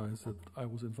recognize that I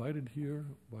was invited here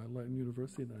by Leiden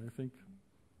University, and I think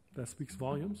that speaks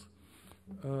volumes.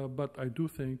 But I do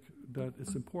think that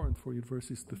it's important for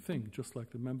universities to think, just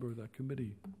like the member of that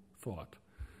committee thought,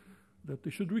 that they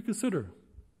should reconsider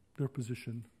their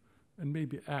position and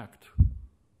maybe act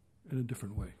in a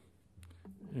different way.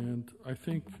 And I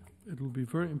think it will be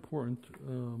very important.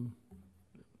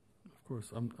 Of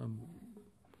course, I'm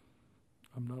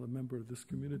not a member of this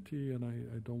community, and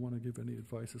I don't want to give any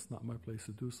advice. It's not my place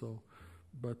to do so.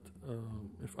 But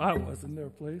if I was in their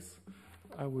place,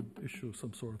 I would issue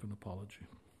some sort of an apology.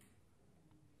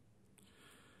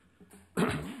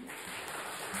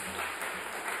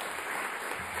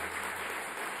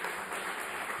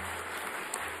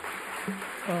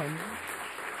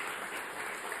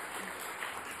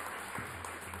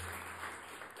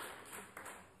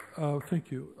 Thank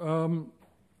you.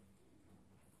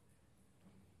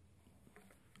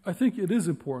 I think it is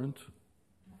important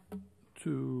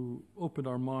to open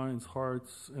our minds,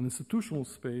 hearts, and institutional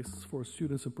space for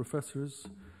students and professors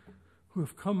who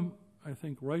have come, I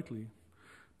think rightly,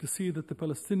 to see that the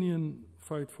Palestinian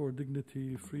fight for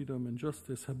dignity, freedom, and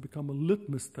justice have become a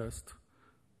litmus test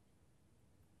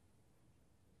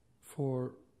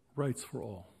for rights for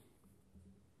all.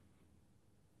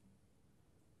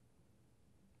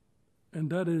 And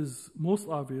that is most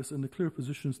obvious in the clear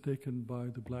positions taken by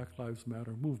the Black Lives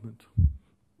Matter movement,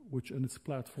 which in its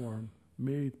platform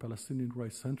made Palestinian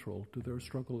rights central to their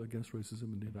struggle against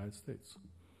racism in the United States.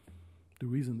 The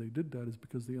reason they did that is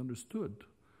because they understood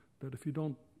that if you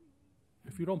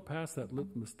don't pass that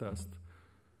litmus test,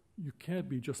 you can't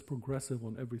be just progressive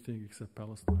on everything except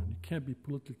Palestine. You can't be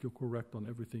politically correct on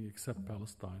everything except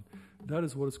Palestine. That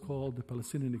is what is called the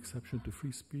Palestinian exception to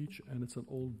free speech, and it's an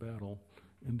old battle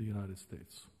in the United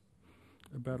States.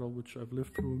 A battle which I've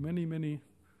lived through many, many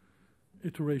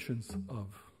iterations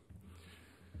of.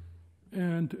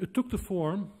 And it took the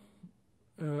form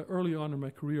early on in my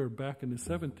career back in the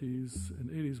 70s and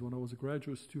 80s when I was a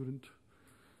graduate student.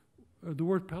 The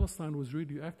word Palestine was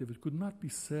radioactive. It could not be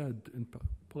said in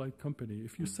polite company.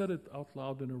 If you said it out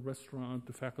loud in a restaurant,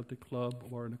 a faculty club,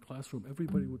 or in a classroom,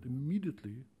 everybody would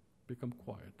immediately become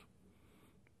quiet.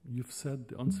 You've said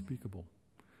the unspeakable.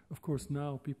 Of course,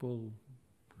 now people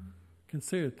can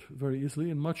say it very easily,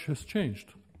 and much has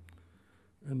changed.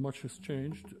 And much has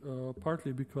changed,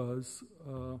 partly because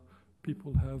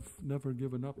people have never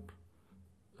given up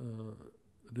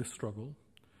this struggle.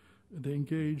 They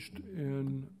engaged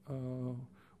in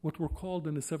what were called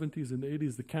in the 70s and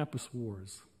 80s the campus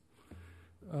wars.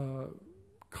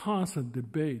 Constant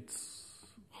debates,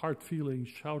 hard feelings,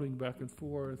 shouting back and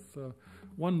forth,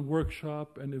 one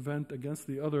workshop and event against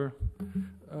the other,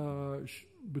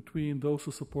 between those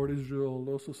who support Israel,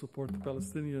 those who support the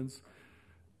Palestinians.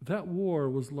 That war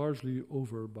was largely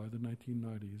over by the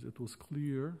 1990s. It was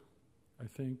clear, I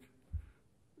think,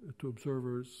 to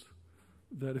observers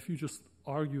that if you just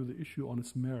argue the issue on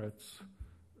its merits,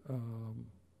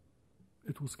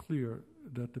 it was clear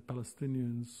that the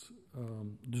Palestinians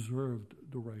deserved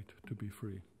the right to be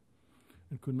free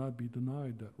and could not be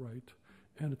denied that right.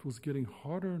 And it was getting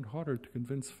harder and harder to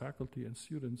convince faculty and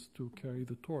students to carry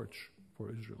the torch for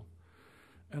Israel.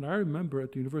 And I remember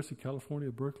at the University of California,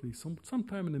 Berkeley,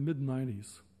 sometime in the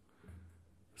mid-90s,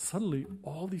 suddenly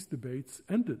all these debates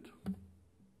ended,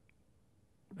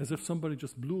 as if somebody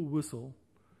just blew a whistle,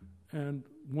 and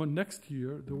one next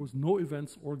year there was no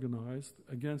events organized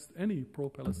against any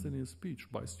pro-Palestinian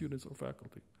speech by students or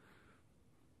faculty.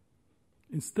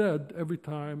 Instead, every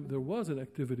time there was an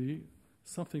activity,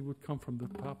 something would come from the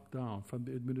top down, from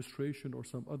the administration or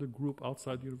some other group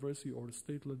outside the university or the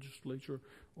state legislature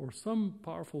or some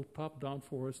powerful top-down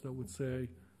force that would say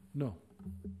no.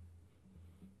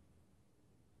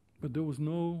 But there was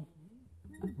no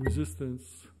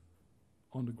resistance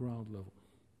on the ground level.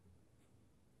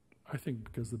 I think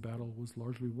because the battle was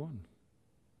largely won.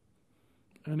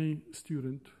 Any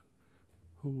student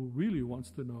who really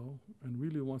wants to know and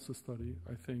really wants to study,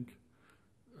 I think,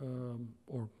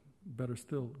 or better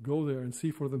still, go there and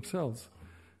see for themselves,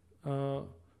 will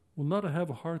not have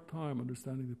a hard time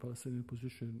understanding the Palestinian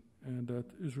position, and that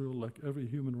Israel, like every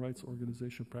human rights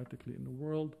organization practically in the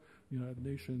world, United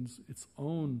Nations, its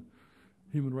own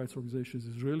human rights organizations,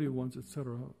 Israeli ones,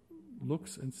 etc.,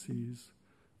 looks and sees,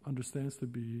 understands to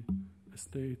be a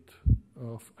state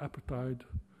of apartheid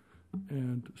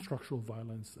and structural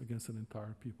violence against an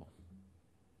entire people.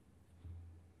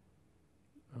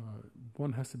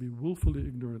 One has to be willfully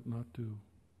ignorant not to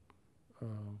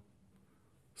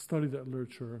study that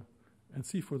literature and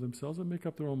see for themselves and make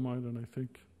up their own mind, and I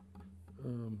think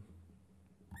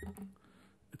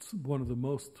it's one of the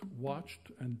most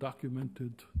watched and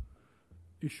documented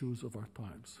issues of our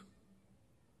times.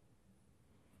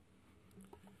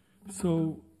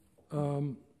 So,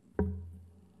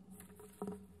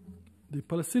 the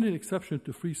Palestinian exception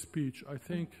to free speech, I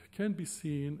think, can be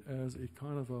seen as a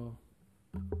kind of a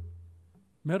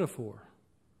metaphor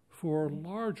for a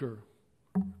larger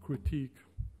critique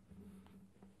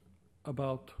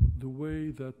about the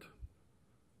way that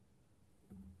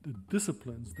the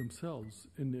disciplines themselves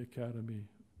in the academy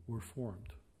were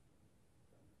formed.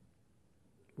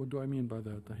 What do I mean by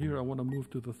that? Here I want to move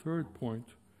to the third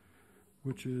point,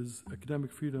 which is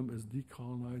academic freedom as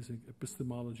decolonizing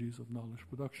epistemologies of knowledge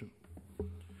production.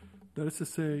 That is to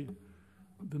say,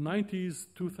 the 90s,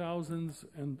 2000s,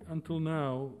 and until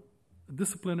now,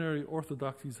 disciplinary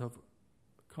orthodoxies have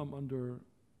come under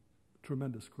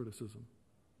tremendous criticism.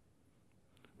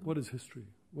 What is history?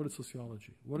 What is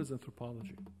sociology? What is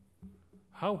anthropology?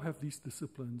 How have these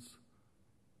disciplines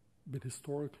been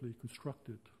historically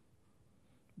constructed?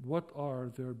 What are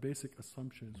their basic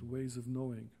assumptions, ways of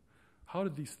knowing? How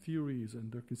did these theories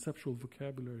and their conceptual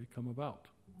vocabulary come about?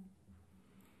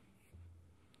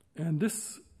 And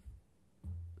this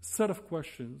set of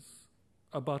questions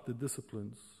about the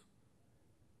disciplines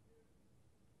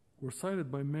were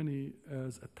cited by many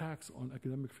as attacks on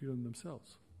academic freedom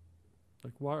themselves.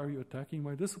 Like, why are you attacking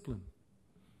my discipline?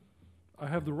 I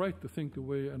have the right to think the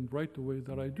way and write the way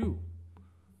that I do.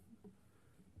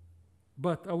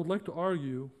 But I would like to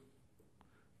argue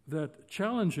that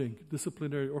challenging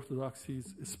disciplinary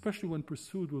orthodoxies, especially when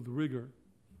pursued with rigor,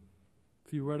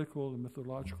 theoretical and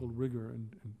methodological rigor and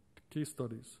case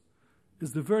studies,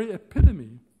 is the very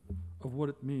epitome of what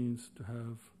it means to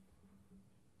have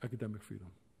academic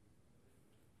freedom.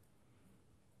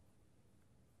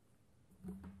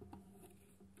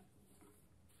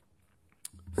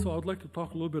 So I would like to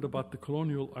talk a little bit about the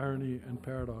colonial irony and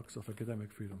paradox of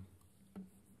academic freedom.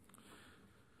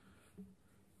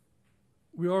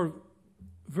 We are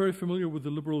very familiar with the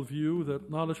liberal view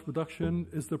that knowledge production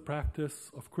is the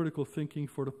practice of critical thinking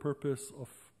for the purpose of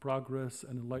progress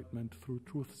and enlightenment through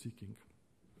truth-seeking.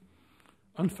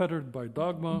 Unfettered by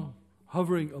dogma,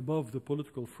 hovering above the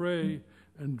political fray,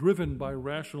 and driven by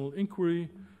rational inquiry,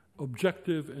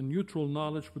 objective and neutral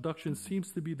knowledge production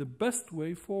seems to be the best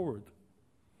way forward.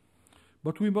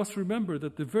 But we must remember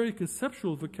that the very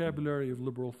conceptual vocabulary of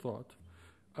liberal thought,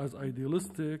 as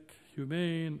idealistic,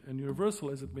 humane, and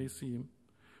universal as it may seem,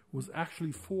 was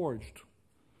actually forged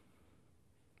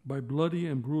by bloody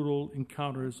and brutal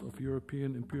encounters of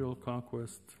European imperial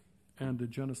conquest and the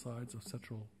genocides of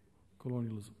Central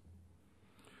colonialism.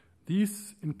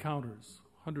 These encounters,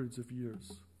 hundreds of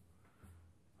years,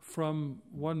 from,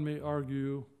 one may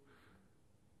argue,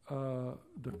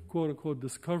 the quote-unquote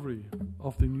discovery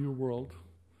of the New World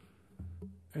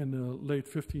in the late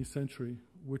 15th century,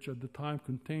 which at the time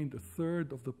contained a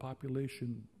third of the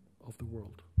population of the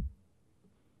world.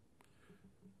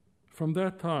 From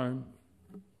that time,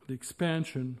 the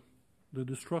expansion, the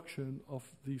destruction of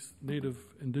these native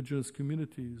indigenous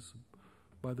communities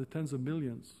by the tens of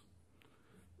millions,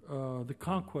 the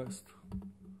conquest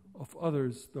of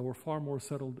others that were far more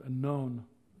settled and known.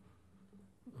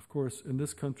 Of course, in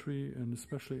this country, and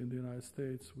especially in the United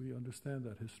States, we understand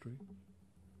that history.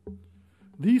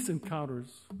 These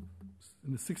encounters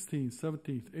in the 16th,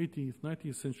 17th, 18th,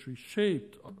 19th century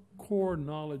shaped core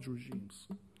knowledge regimes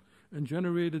and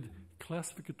generated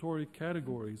classificatory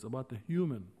categories about the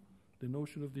human, the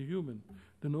notion of the human,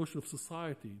 the notion of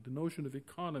society, the notion of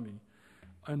economy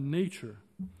and nature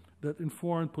that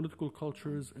informed political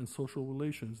cultures and social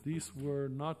relations. These were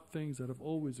not things that have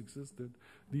always existed.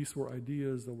 These were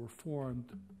ideas that were formed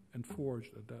and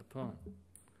forged at that time.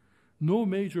 No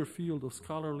major field of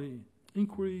scholarly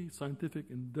inquiry, scientific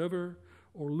endeavor,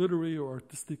 or literary or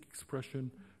artistic expression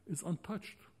is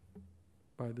untouched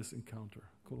by this encounter,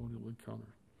 colonial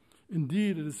encounter.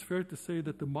 Indeed, it is fair to say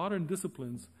that the modern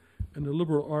disciplines and the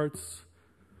liberal arts,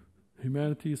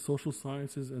 humanities, social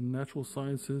sciences, and natural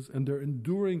sciences, and their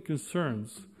enduring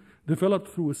concerns developed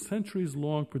through a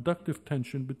centuries-long productive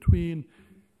tension between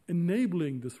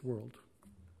enabling this world.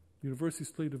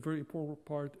 Universities played a very important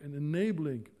part in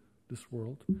enabling this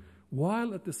world,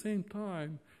 while at the same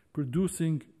time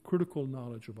producing critical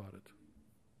knowledge about it.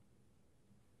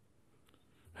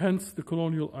 Hence the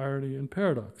colonial irony and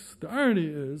paradox. The irony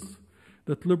is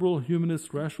that liberal,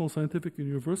 humanist, rational, scientific, and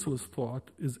universalist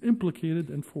thought is implicated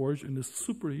and forged in the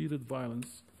superheated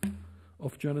violence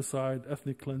of genocide,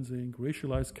 ethnic cleansing,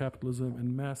 racialized capitalism,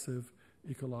 and massive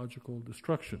ecological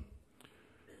destruction.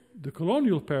 The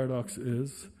colonial paradox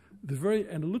is the very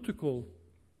analytical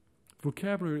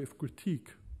vocabulary of critique,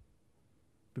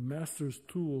 the master's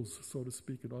tools, so to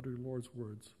speak, in Audre Lorde's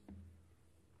words,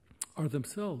 are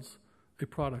themselves a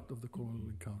product of the colonial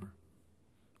encounter.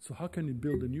 So how can you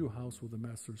build a new house with the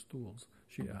master's tools,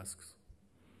 she asks.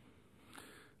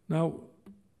 Now,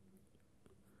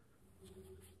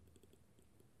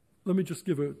 let me just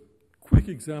give a quick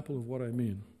example of what I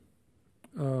mean.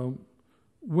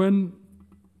 When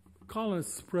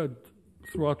colonists spread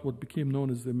throughout what became known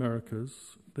as the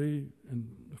Americas, they, and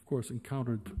of course,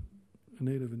 encountered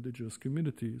native indigenous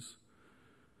communities.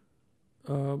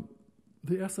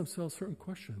 They asked themselves certain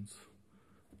questions.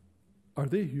 Are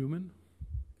they human?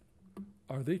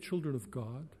 Are they children of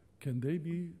God? Can they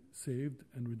be saved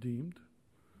and redeemed?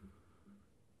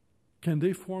 Can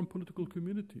they form political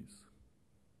communities?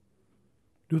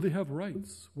 Do they have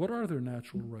rights? What are their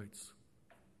natural rights?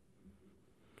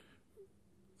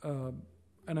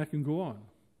 And I can go on.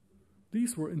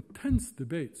 These were intense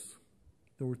debates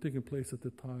that were taking place at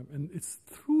the time. And it's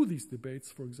through these debates,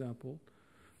 for example,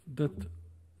 that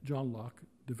John Locke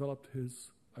developed his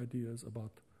ideas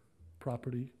about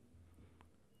property,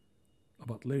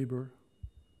 about labor,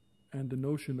 and the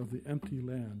notion of the empty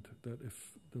land, that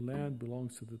if the land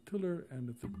belongs to the tiller, and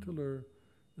if the tiller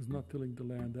is not tilling the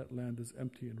land, that land is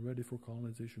empty and ready for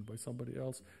colonization by somebody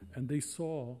else. And they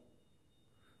saw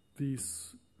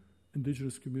these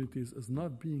indigenous communities as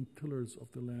not being tillers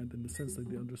of the land in the sense that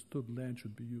they understood land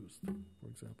should be used, for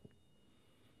example.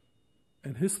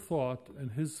 And his thought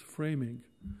and his framing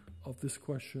of this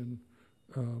question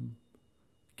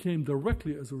came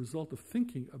directly as a result of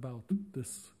thinking about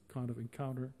this kind of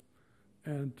encounter,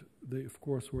 and they, of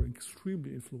course, were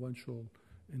extremely influential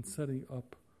in setting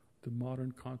up the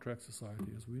modern contract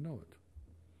society as we know it.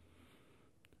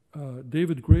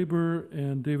 David Graeber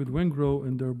and David Wengrow,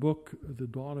 in their book, The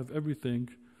Dawn of Everything,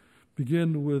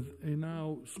 begin with a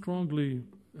now strongly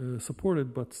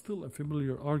supported but still a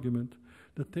familiar argument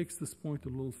that takes this point a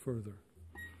little further.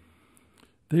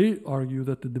 They argue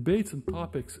that the debates and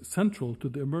topics central to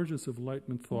the emergence of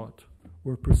Enlightenment thought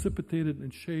were precipitated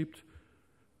and shaped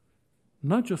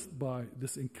not just by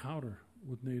this encounter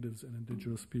with natives and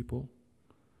indigenous people,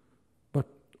 but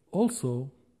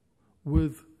also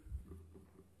with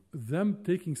them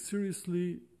taking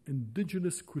seriously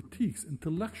indigenous critiques,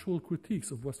 intellectual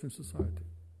critiques of Western society,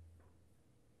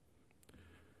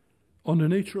 on the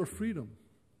nature of freedom,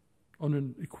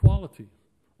 on equality,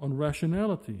 on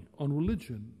rationality, on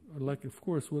religion, like, of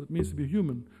course, what it means to be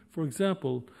human. For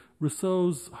example,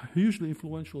 Rousseau's hugely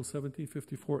influential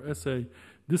 1754 essay,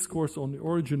 Discourse on the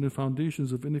Origin and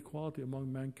Foundations of Inequality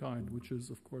Among Mankind, which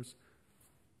is, of course,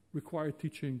 required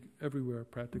teaching everywhere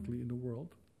practically in the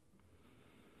world,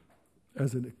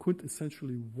 as a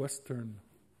quintessentially Western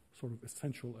sort of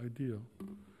essential idea,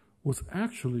 was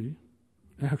actually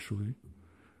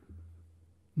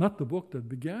not the book that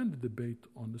began the debate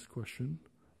on this question,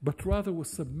 but rather was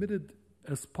submitted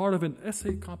as part of an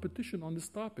essay competition on this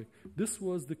topic. This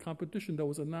was the competition that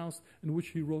was announced in which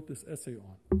he wrote this essay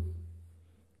on.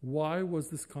 Why was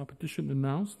this competition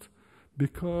announced?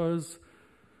 Because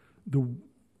the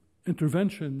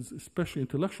interventions, especially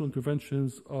intellectual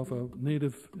interventions of a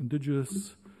native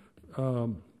indigenous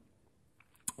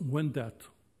Wendat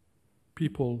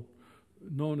people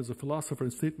known as a philosopher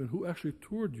and statesman who actually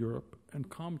toured Europe and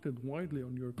commented widely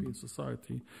on European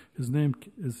society. His name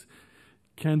is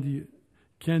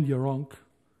Candiaronk,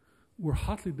 were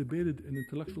hotly debated in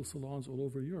intellectual salons all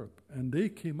over Europe. And they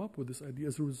came up with this idea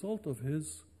as a result of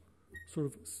his sort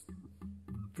of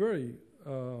very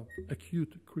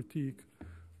acute critique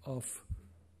of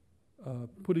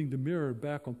putting the mirror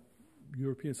back on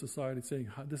European society,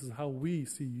 saying, this is how we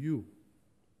see you.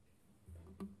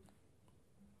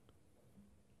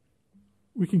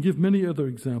 We can give many other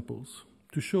examples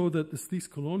to show that it's these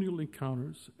colonial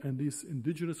encounters and these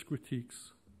indigenous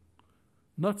critiques,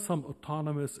 not some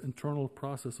autonomous internal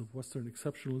process of Western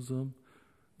exceptionalism,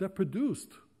 that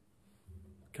produced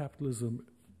capitalism,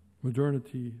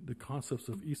 modernity, the concepts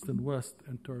of East and West,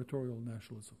 and territorial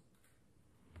nationalism.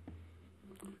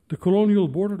 The colonial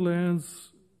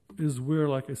borderlands is where,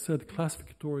 like I said,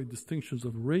 classificatory distinctions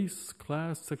of race,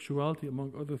 class, sexuality,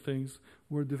 among other things,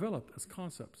 were developed as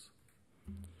concepts.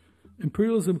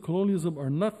 Imperialism, colonialism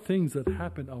are not things that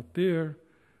happen out there.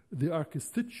 They are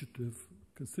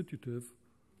constitutive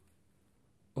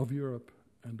of Europe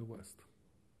and the West.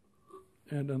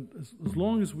 And as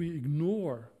long as we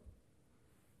ignore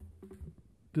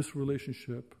this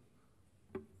relationship,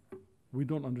 we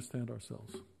don't understand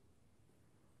ourselves.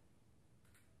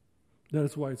 That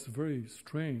is why it's very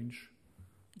strange,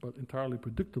 but entirely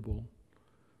predictable,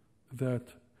 that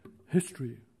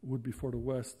history would be for the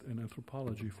West and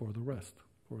anthropology for the rest,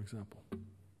 for example.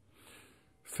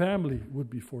 Family would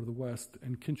be for the West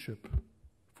and kinship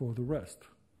for the rest.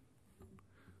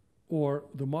 Or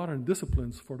the modern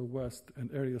disciplines for the West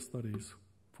and area studies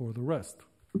for the rest.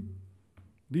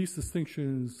 These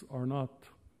distinctions are not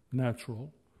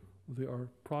natural. They are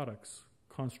products,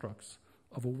 constructs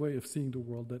of a way of seeing the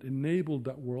world that enabled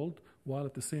that world, while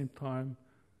at the same time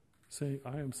saying,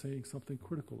 I am saying something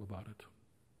critical about it.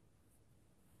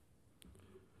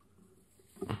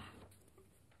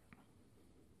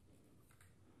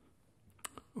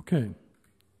 Okay,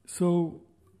 so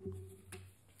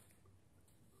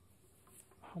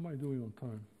how am I doing on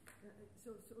time?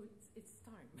 So it's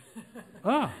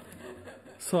time.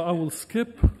 So I will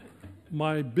skip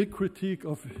my big critique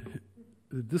of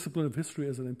the discipline of history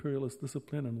as an imperialist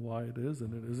discipline and why it is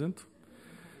and it isn't.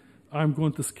 I'm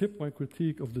going to skip my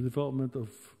critique of the development of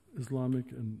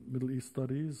Islamic and Middle East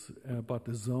studies about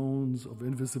the zones of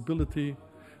invisibility.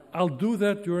 I'll do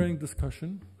that during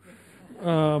discussion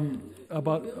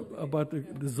about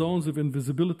the zones of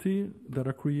invisibility that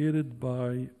are created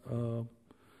by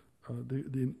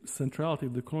the centrality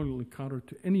of the colonial encounter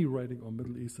to any writing on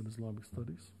Middle East and Islamic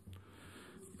studies.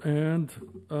 And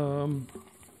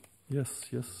yes.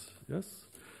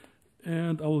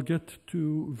 And I will get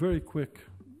to very quick,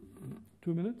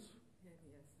 2 minutes? Yes,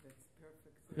 that's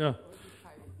perfect. Yeah.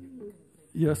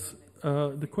 Yes,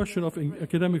 the question of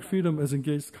academic freedom as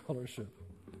engaged scholarship.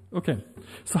 Okay,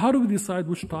 so how do we decide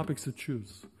which topics to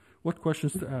choose? What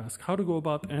questions to ask? How to go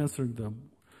about answering them?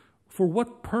 For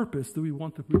what purpose do we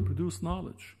want to reproduce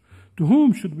knowledge? To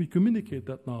whom should we communicate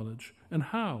that knowledge? And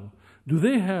how? Do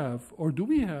they have, or do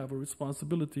we have, a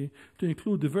responsibility to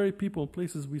include the very people and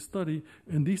places we study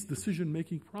in these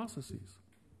decision-making processes?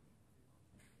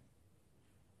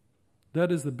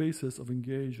 That is the basis of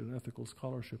engaged and ethical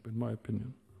scholarship, in my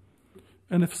opinion.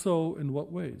 And if so, in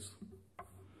what ways?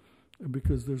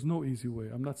 Because there's no easy way.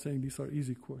 I'm not saying these are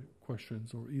easy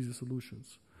questions or easy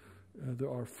solutions. There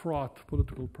are fraught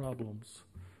political problems,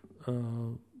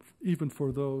 even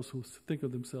for those who think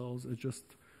of themselves as just,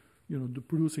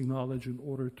 producing knowledge in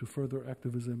order to further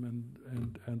activism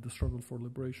and the struggle for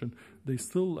liberation. They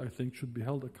still, I think, should be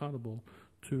held accountable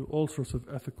to all sorts of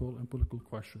ethical and political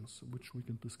questions, which we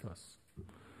can discuss.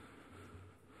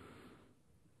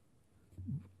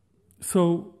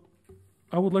 So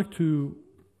I would like to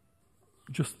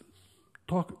just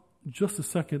talk just a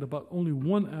second about only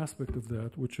one aspect of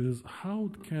that, which is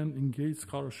how can engaged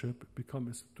scholarship become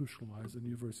institutionalized in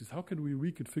universities? How can we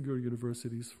reconfigure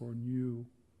universities for a new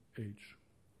age?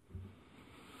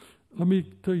 Let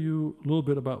me tell you a little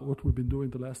bit about what we've been doing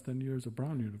the last 10 years at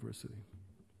Brown University.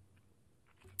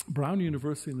 Brown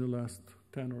University in the last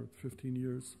 10 or 15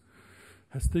 years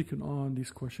has taken on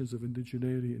these questions of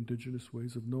indigeneity, indigenous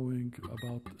ways of knowing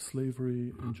about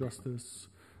slavery, injustice,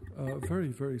 very,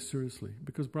 very seriously,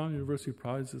 because Brown University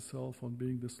prides itself on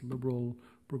being this liberal,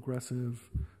 progressive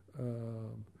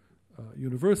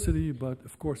university, but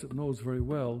of course it knows very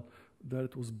well that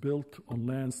it was built on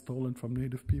land stolen from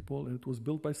native people, and it was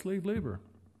built by slave labor.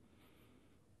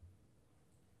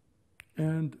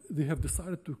 And they have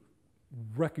decided to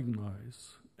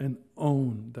recognize and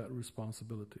own that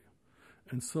responsibility.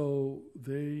 And so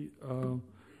they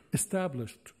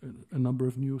established a number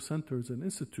of new centers and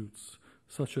institutes,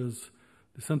 such as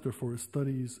the Center for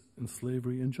Studies in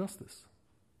Slavery and Justice,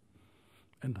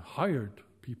 and hired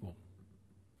people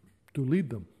to lead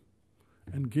them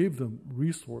and gave them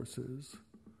resources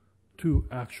to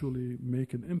actually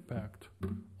make an impact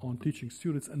on teaching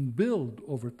students and build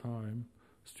over time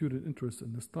student interest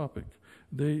in this topic.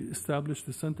 They established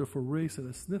the Center for Race and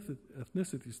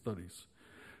Ethnicity Studies.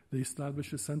 They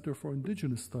established a Center for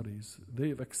Indigenous Studies. They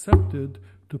have accepted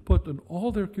to put in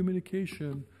all their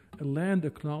communication a land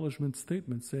acknowledgement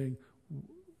statement saying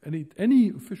any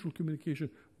official communication,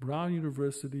 Brown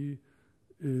University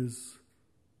is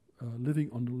living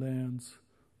on the lands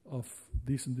of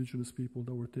these indigenous people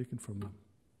that were taken from them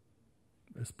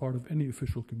as part of any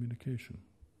official communication.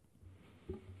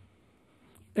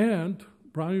 And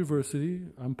Brown University,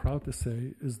 I'm proud to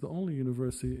say, is the only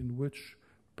university in which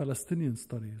Palestinian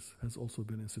studies has also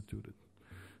been instituted.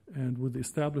 And with the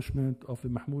establishment of the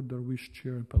Mahmoud Darwish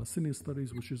Chair in Palestinian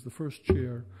Studies, which is the first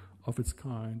chair of its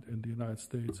kind in the United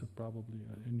States and probably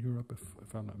in Europe,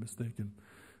 if I'm not mistaken,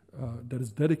 that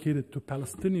is dedicated to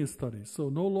Palestinian studies. So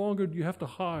no longer do you have to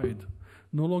hide.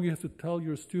 No longer you have to tell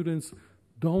your students,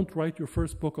 don't write your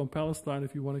first book on Palestine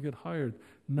if you want to get hired.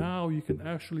 Now you can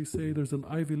actually say there's an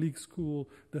Ivy League school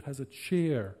that has a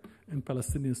chair in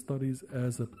Palestinian studies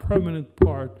as a permanent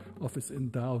part of its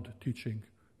endowed teaching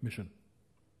mission.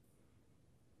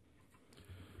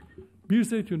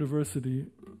 Birzeit University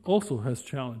also has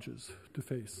challenges to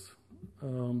face,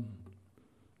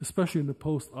 especially in the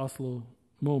post-Oslo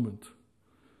moment.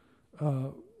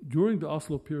 During the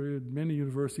Oslo period, many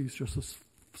universities just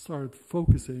started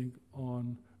focusing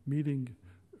on meeting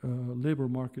labor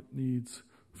market needs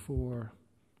for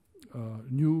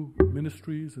new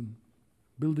ministries and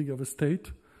building of a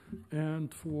state,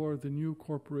 and for the new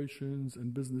corporations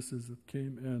and businesses that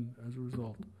came in as a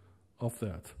result of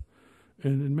that.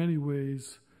 And in many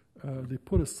ways, they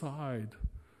put aside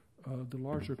the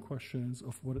larger questions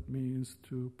of what it means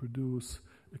to produce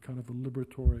a kind of a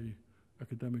liberatory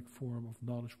academic form of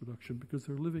knowledge production, because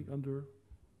they're living under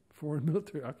foreign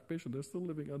military occupation. They're still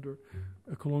living under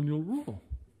a colonial rule.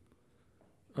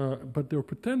 But they're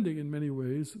pretending in many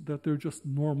ways that they're just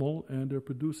normal and they're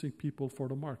producing people for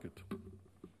the market.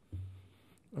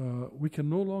 We can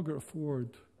no longer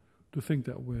afford to think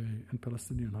that way in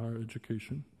Palestinian higher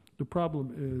education. The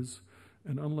problem is,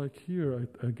 and unlike here,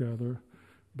 I gather,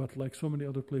 but like so many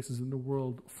other places in the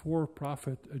world,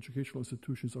 for-profit educational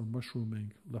institutions are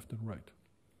mushrooming left and right.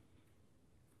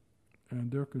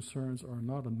 And their concerns are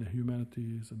not on the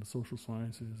humanities and the social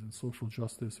sciences and social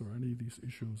justice or any of these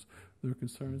issues. Their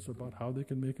concerns are about how they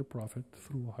can make a profit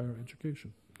through higher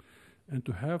education. And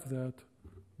to have that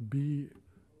be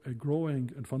a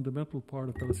growing and fundamental part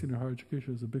of Palestinian higher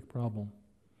education is a big problem.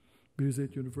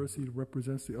 Birzeit University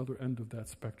represents the other end of that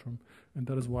spectrum, and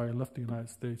that is why I left the United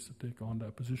States to take on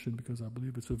that position, because I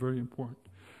believe it's a very important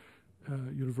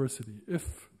university.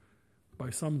 If by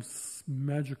some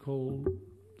magical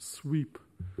sweep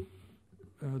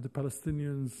the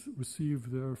Palestinians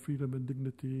receive their freedom and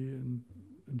dignity and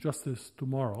justice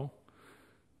tomorrow,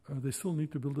 they still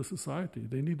need to build a society.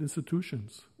 They need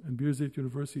institutions, and Birzeit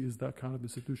University is that kind of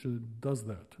institution that does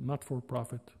that, not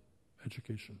for-profit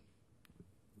education.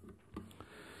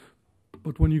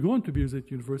 But when you go into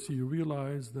Birzeit University, you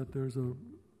realize that there's a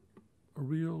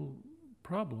real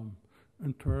problem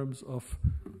in terms of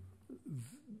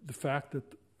the fact that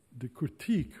the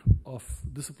critique of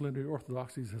disciplinary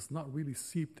orthodoxies has not really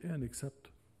seeped in except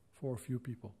for a few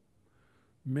people.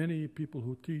 Many people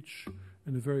who teach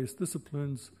in the various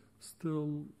disciplines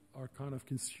still are kind of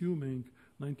consuming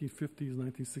 1950s,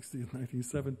 1960s,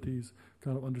 1970s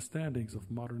kind of understandings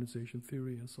of modernization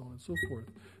theory and so on and so forth.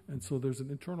 And so there's an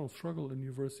internal struggle in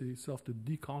university itself to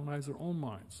decolonize their own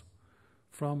minds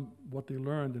from what they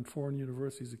learned in foreign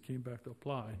universities that came back to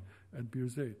apply at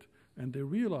Birzeit. And they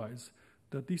realize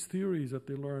that these theories that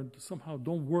they learned somehow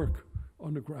don't work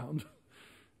on the ground,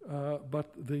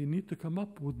 but they need to come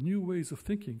up with new ways of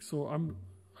thinking. So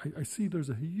I see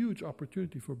there's a huge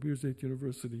opportunity for Birzeit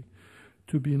University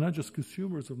to be not just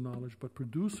consumers of knowledge, but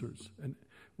producers, and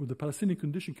where the Palestinian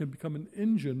condition can become an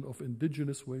engine of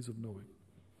indigenous ways of knowing.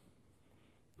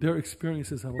 Their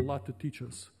experiences have a lot to teach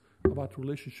us about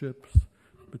relationships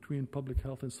between public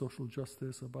health and social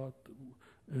justice, about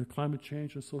climate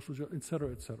change and social justice, et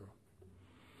cetera, et cetera.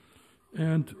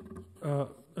 And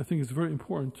I think it's very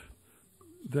important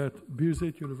that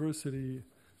Birzeit University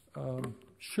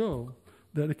show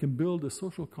that it can build a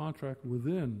social contract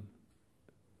within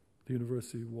the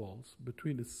university walls,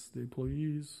 between the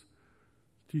employees,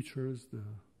 teachers, the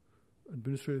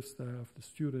administrative staff, the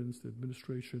students, the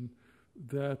administration,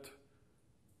 that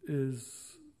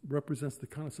represents the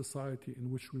kind of society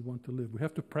in which we want to live. We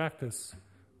have to practice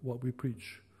what we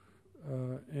preach.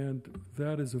 And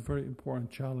that is a very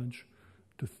important challenge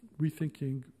to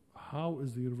rethinking how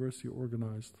is the university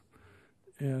organized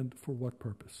and for what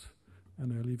purpose.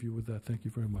 And I leave you with that. Thank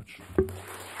you very much.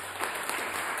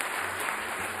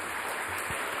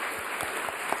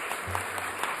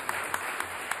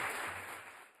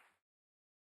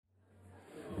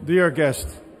 Dear guest,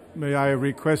 may I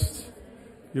request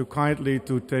you kindly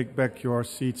to take back your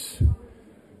seats.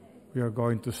 We are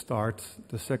going to start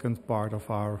the second part of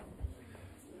our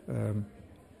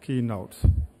keynote.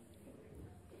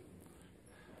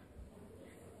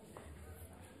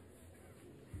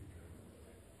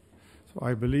 So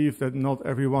I believe that not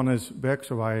everyone is back,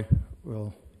 so I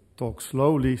will talk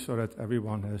slowly so that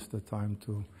everyone has the time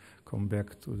to come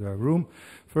back to their room.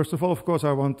 First of all, of course,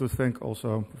 I want to thank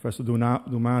also Professor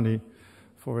Doumani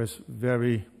for his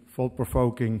very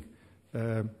thought-provoking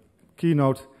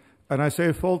keynote. And I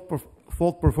say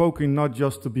thought-provoking not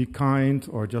just to be kind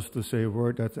or just to say a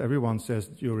word that everyone says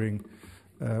during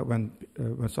when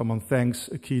someone thanks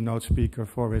a keynote speaker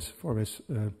for his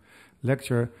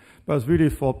lecture, but it's really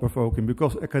thought-provoking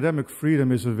because academic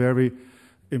freedom is a very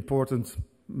important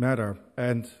matter.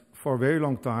 And for a very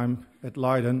long time at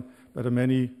Leiden, but at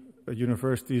many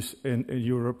universities in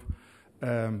Europe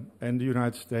and the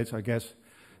United States, I guess,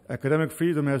 academic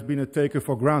freedom has been taken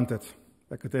for granted.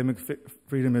 Academic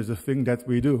freedom is a thing that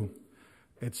we do.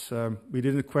 It's we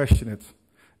didn't question it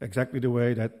exactly the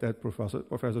way that Professor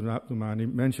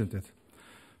Doumani mentioned it.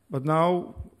 But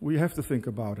now we have to think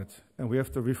about it, and we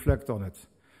have to reflect on it.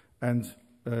 And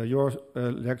your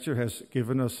lecture has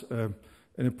given us an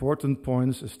important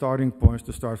points, a starting points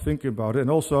to start thinking about it, and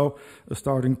also a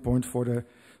starting point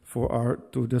for our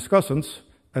two discussants,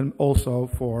 and also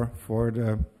for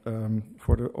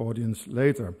the audience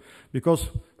later. Because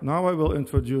now I will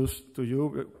introduce to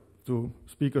you two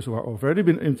speakers who are already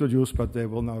been introduced, but they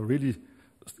will now really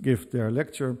give their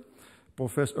lecture.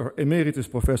 Emeritus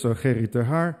Professor Gerrie ter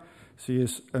Haar. She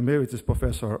is Emeritus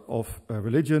Professor of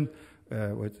Religion.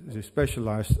 She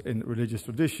specialized in religious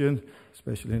tradition,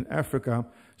 especially in Africa.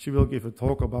 She will give a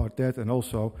talk about that, and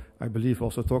also, I believe,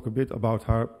 also talk a bit about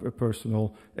her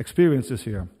personal experiences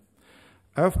here.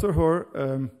 After her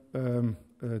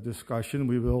discussion,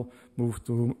 we will move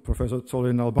to Professor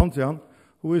Tsolin Nalbantia,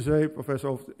 who is a professor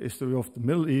of history of the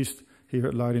Middle East here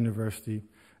at Leiden University,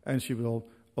 and she will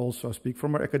also speak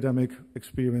from her academic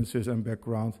experiences and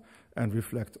background and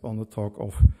reflect on the talk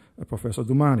of Professor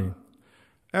Doumani.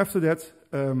 After that,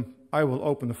 I will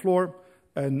open the floor,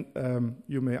 and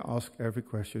you may ask every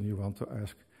question you want to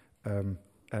ask,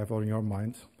 have on your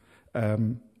mind.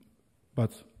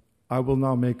 But I will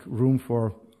now make room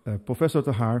for Professor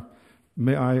ter Haar.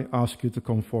 May I ask you to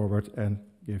come forward and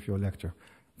give your lecture?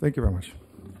 Thank you very much.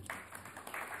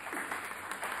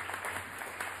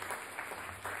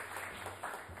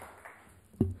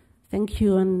 Thank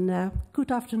you, and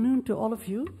good afternoon to all of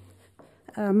you.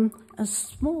 A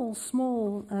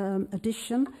small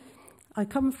addition. I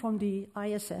come from the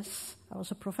ISS. I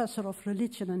was a professor of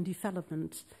religion and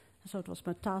development, so it was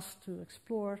my task to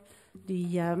explore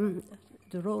the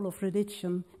role of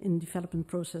religion in development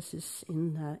processes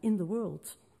in the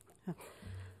world.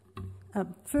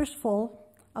 First of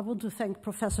all, I want to thank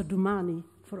Professor Doumani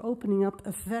for opening up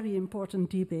a very important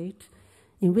debate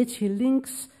in which he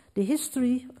links the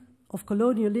history of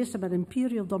colonialism and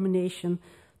imperial domination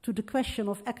to the question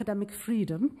of academic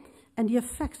freedom and the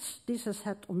effects this has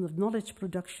had on the knowledge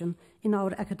production in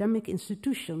our academic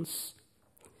institutions.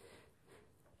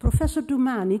 Professor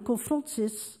Doumani confronts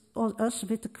us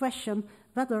with the question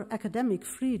whether academic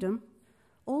freedom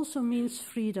also means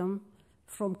freedom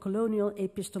from colonial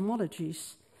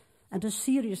epistemologies and a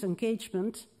serious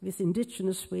engagement with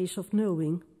indigenous ways of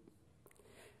knowing.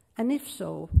 And if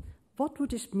so, what would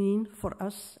this mean for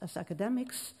us as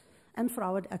academics and for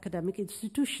our academic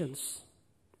institutions?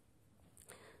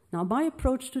 Now, my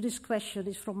approach to this question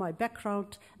is from my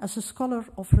background as a scholar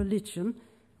of religion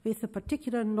with a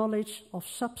particular knowledge of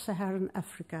sub-Saharan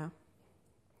Africa.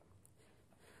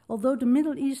 Although the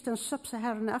Middle East and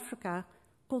sub-Saharan Africa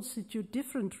constitute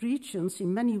different regions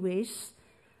in many ways,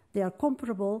 they are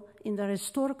comparable in their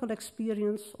historical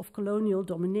experience of colonial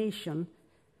domination,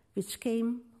 which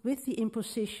came with the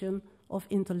imposition of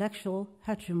intellectual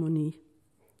hegemony.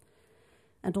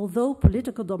 And although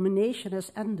political domination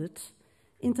has ended,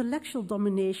 intellectual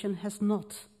domination has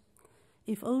not,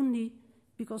 if only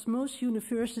because most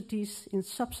universities in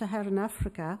sub-Saharan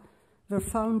Africa were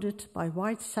founded by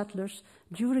white settlers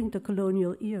during the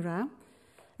colonial era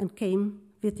and came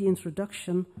with the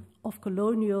introduction of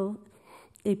colonial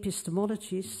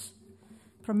epistemologies,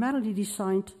 primarily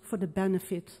designed for the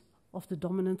benefit of the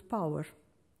dominant power.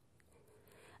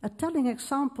 A telling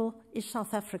example is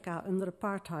South Africa under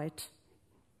apartheid.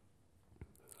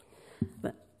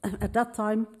 But at that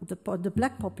time, the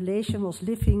black population was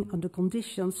living under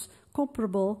conditions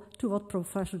comparable to what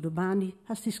Professor Doumani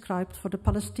has described for the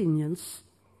Palestinians.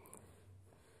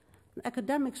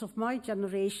 Academics of my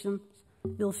generation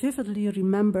will vividly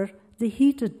remember the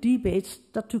heated debates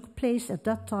that took place at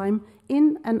that time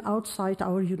in and outside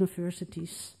our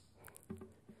universities.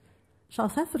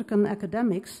 South African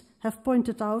academics have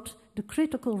pointed out the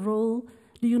critical role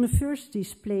the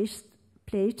universities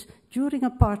played during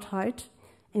apartheid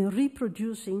in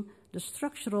reproducing the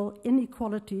structural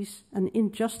inequalities and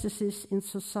injustices in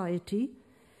society,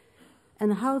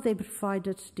 and how they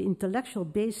provided the intellectual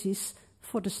basis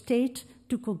for the state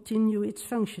to continue its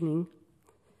functioning.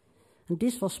 And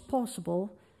this was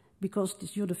possible because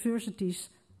these universities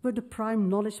were the prime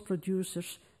knowledge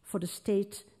producers for the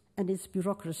state and its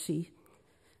bureaucracy,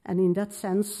 and in that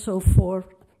sense, so for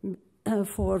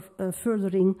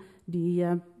furthering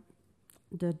the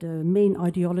main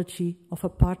ideology of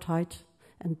apartheid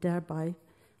and thereby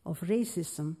of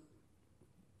racism.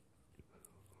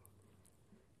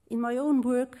 In my own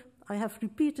work, I have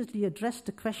repeatedly addressed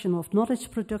the question of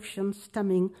knowledge production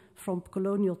stemming from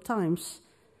colonial times,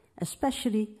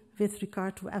 especially with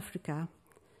regard to Africa,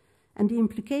 and the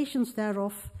implications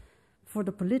thereof for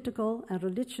the political and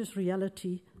religious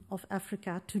reality of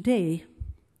Africa today.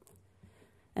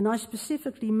 And I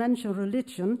specifically mention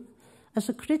religion as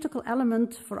a critical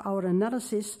element for our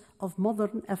analysis of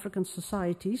modern African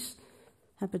societies,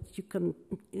 but you can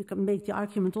make the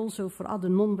argument also for other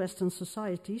non-Western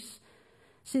societies,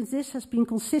 since this has been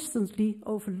consistently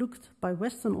overlooked by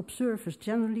Western observers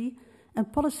generally and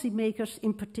policymakers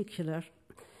in particular.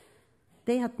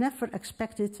 They had never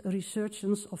expected a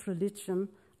resurgence of religion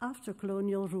after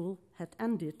colonial rule had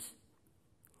ended.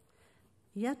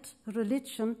 Yet,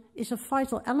 religion is a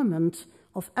vital element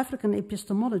of African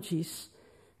epistemologies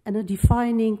and a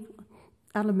defining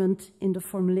element in the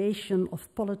formulation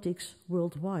of politics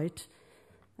worldwide.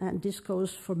 And this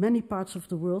goes for many parts of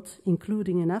the world,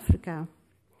 including in Africa.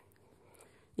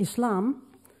 Islam,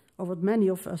 or what many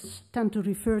of us tend to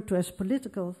refer to as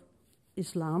political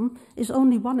Islam, is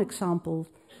only one example.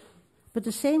 But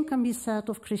the same can be said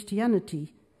of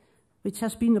Christianity, which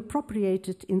has been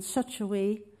appropriated in such a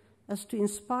way as to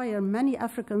inspire many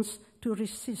Africans to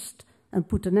resist and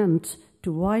put an end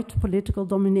to white political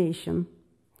domination.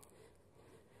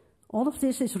 All of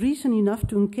this is reason enough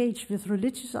to engage with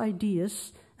religious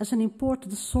ideas as an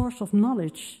important source of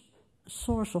knowledge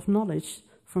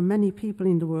for many people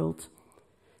in the world,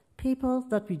 people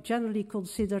that we generally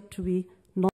consider to be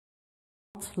not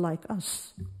like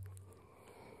us.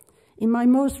 In my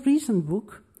most recent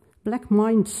book, Black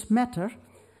Minds Matter,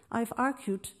 I've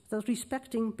argued that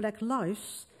respecting Black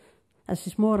lives, as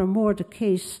is more and more the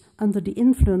case under the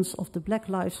influence of the Black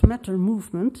Lives Matter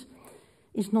movement,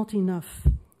 is not enough,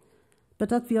 but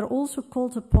that we are also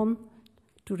called upon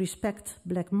to respect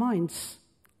Black minds.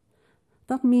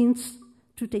 That means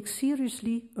to take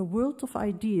seriously a world of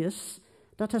ideas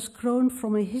that has grown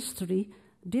from a history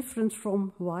different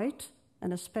from white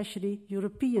and especially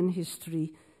European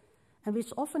history, and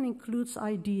which often includes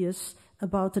ideas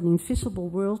about an invisible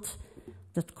world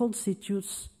that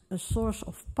constitutes a source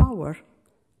of power,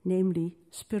 namely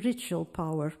spiritual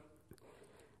power.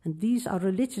 And these are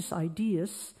religious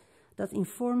ideas that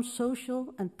inform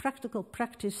social and practical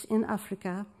practice in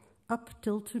Africa up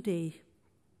till today.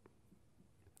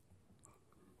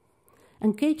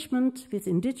 Engagement with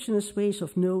indigenous ways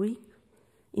of knowing,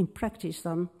 in practice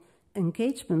then,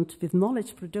 engagement with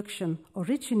knowledge production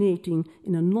originating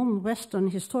in a non-Western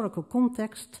historical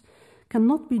context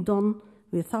cannot be done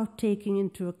without taking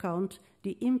into account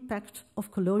the impact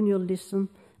of colonialism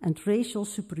and racial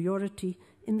superiority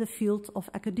in the field of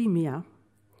academia.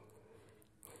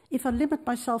 If I limit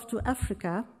myself to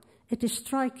Africa, it is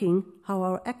striking how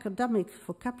our academic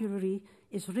vocabulary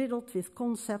is riddled with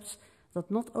concepts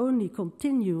that not only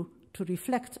continue to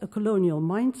reflect a colonial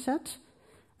mindset,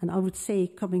 and I would say,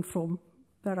 coming from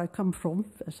where I come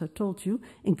from, as I told you,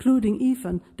 including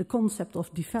even the concept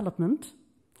of development,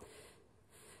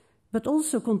 but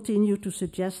also continue to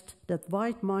suggest that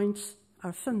white minds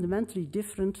are fundamentally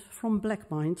different from black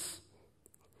minds.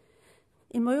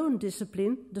 In my own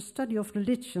discipline, the study of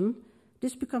religion,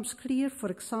 this becomes clear, for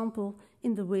example,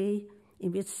 in the way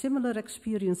in which similar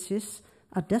experiences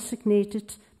are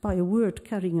designated by a word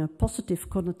carrying a positive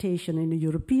connotation in a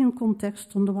European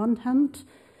context on the one hand,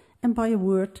 and by a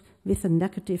word with a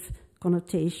negative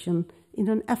connotation in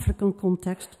an African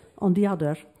context on the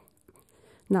other.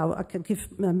 Now, I can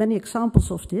give many examples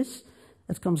of this.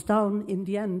 It comes down in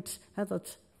the end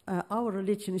that our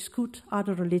religion is good,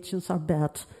 other religions are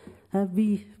bad.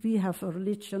 We have a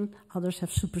religion, others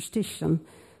have superstition.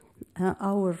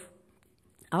 Our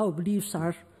beliefs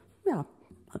are,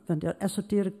 when they're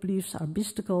esoteric beliefs, are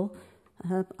mystical.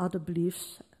 Other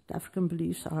beliefs, the African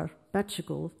beliefs, are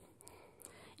magical.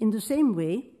 In the same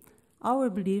way, our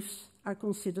beliefs are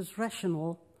considered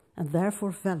rational and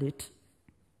therefore valid,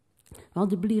 while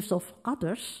the beliefs of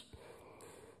others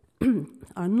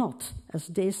are not, as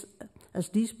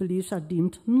these beliefs are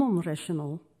deemed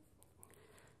non-rational.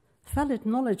 Valid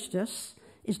knowledge, thus,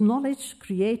 is knowledge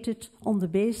created on the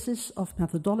basis of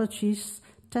methodologies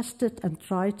tested and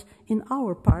tried in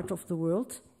our part of the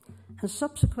world, and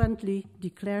subsequently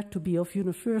declared to be of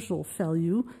universal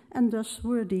value and thus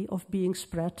worthy of being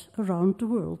spread around the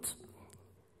world.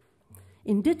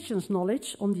 Indigenous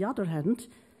knowledge, on the other hand,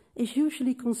 is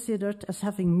usually considered as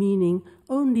having meaning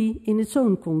only in its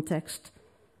own context,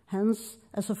 hence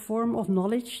as a form of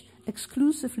knowledge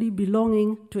exclusively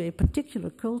belonging to a particular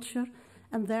culture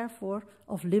and therefore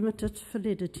of limited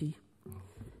validity.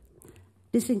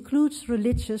 This includes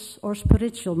religious or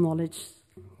spiritual knowledge,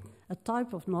 a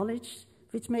type of knowledge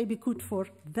which may be good for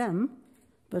them,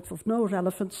 but of no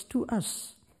relevance to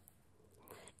us.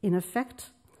 In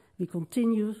effect, we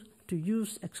continue to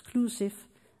use exclusive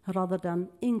rather than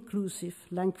inclusive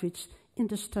language in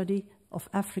the study of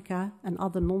Africa and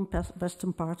other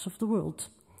non-Western parts of the world.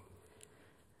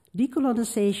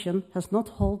 Decolonization has not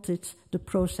halted the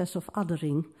process of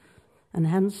othering, and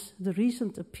hence the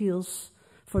recent appeals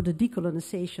for the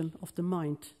decolonization of the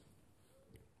mind.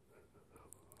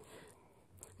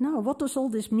 Now, what does all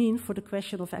this mean for the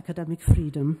question of academic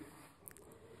freedom?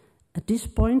 At this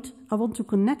point, I want to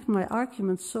connect my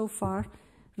arguments so far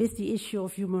with the issue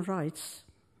of human rights.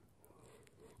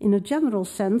 In a general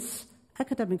sense,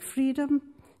 academic freedom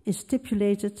is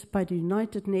stipulated by the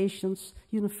United Nations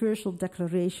Universal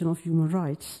Declaration of Human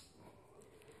Rights.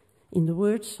 In the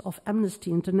words of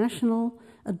Amnesty International,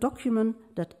 a document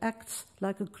that acts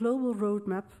like a global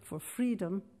roadmap for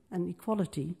freedom and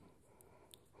equality.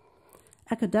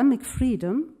 Academic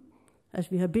freedom, as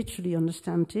we habitually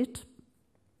understand it,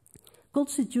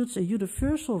 constitutes a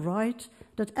universal right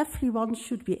that everyone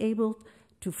should be able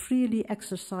to freely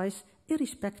exercise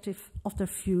irrespective of their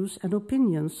views and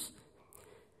opinions,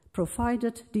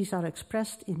 provided these are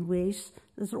expressed in ways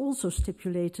that are also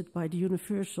stipulated by the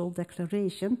Universal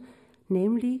Declaration,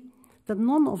 namely that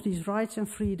none of these rights and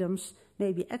freedoms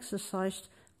may be exercised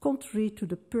contrary to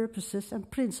the purposes and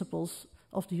principles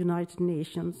of the United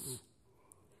Nations.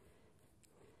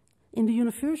 In the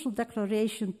Universal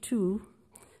Declaration, too,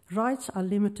 rights are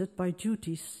limited by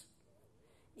duties.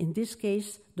 In this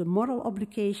case, the moral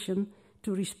obligation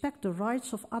to respect the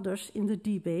rights of others in the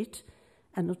debate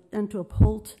and to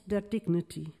uphold their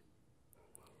dignity.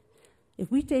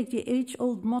 If we take the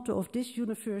age-old motto of this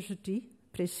university,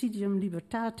 Praesidium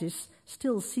Libertatis,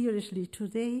 still seriously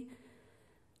today,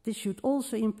 this should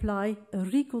also imply a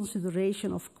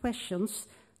reconsideration of questions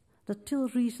that till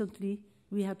recently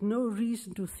we had no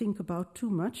reason to think about too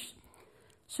much,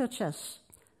 such as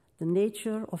the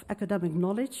nature of academic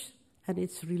knowledge and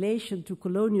its relation to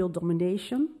colonial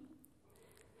domination,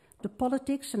 the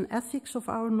politics and ethics of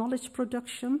our knowledge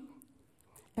production,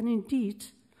 and indeed,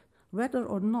 whether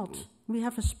or not we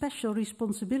have a special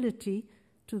responsibility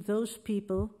to those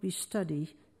people we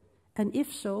study, and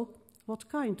if so, what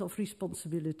kind of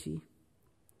responsibility?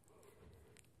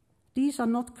 These are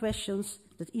not questions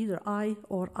that either I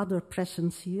or other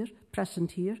present here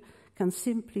can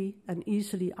simply and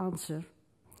easily answer,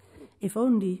 if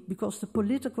only because the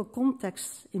political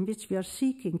context in which we are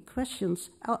seeking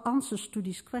answers to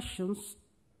these questions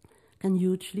can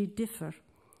hugely differ.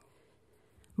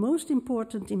 Most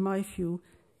important, in my view,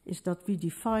 is that we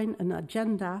define an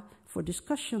agenda for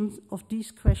discussion of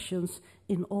these questions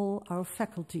in all our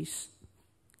faculties.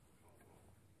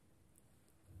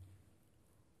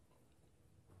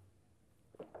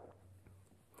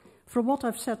 From what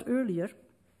I've said earlier,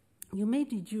 you may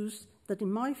deduce that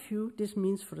in my view this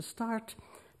means for a start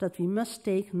that we must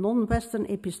take non-Western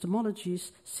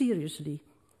epistemologies seriously,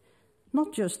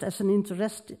 not just as an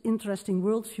interesting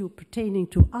worldview pertaining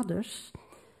to others,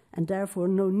 and therefore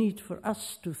no need for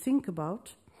us to think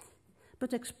about,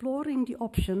 but exploring the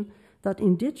option that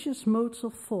indigenous modes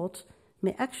of thought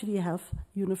may actually have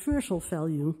universal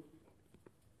value.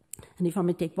 And if I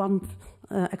may take one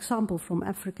example from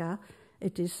Africa,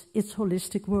 it is its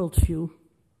holistic worldview.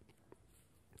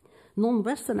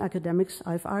 Non-Western academics,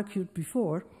 I've argued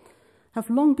before, have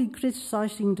long been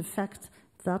criticizing the fact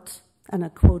that, and I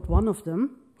quote one of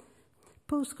them,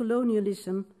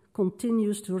 post-colonialism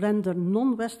continues to render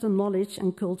non-Western knowledge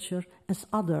and culture as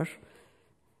other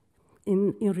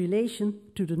in relation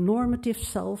to the normative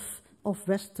self of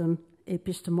Western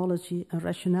epistemology and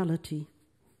rationality.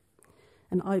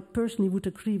 And I personally would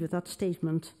agree with that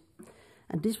statement.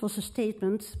 And this was a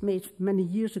statement made many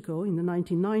years ago in the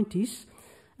 1990s,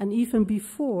 and even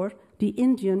before the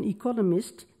Indian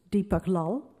economist Deepak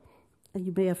Lal, and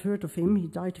you may have heard of him, he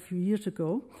died a few years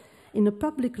ago, in a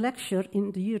public lecture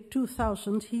in the year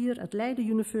 2000 here at Leiden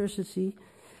University,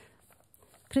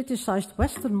 criticized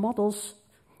Western models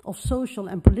of social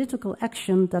and political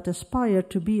action that aspire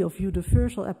to be of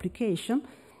universal application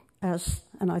as,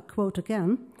 and I quote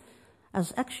again,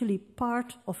 as actually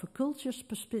part of a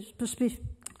culture-specific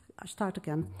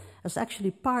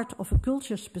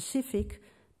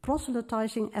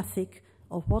proselytizing ethic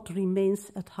of what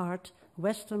remains at heart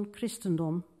Western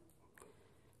Christendom.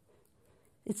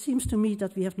 It seems to me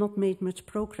that we have not made much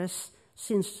progress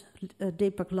since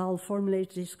Deepak Lal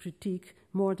formulated his critique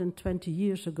more than 20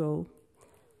 years ago.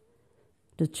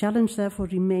 The challenge therefore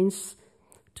remains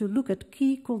to look at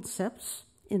key concepts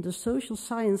in the social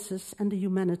sciences and the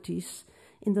humanities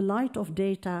in the light of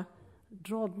data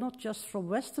drawn not just from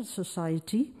Western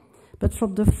society, but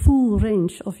from the full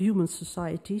range of human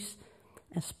societies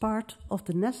as part of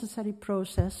the necessary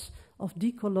process of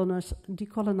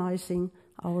decolonizing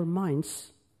our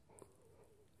minds.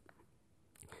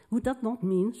 Would that not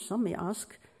mean, some may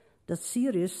ask, that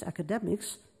serious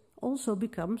academics also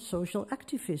become social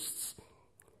activists?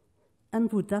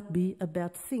 And would that be a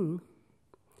bad thing?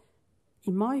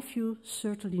 In my view,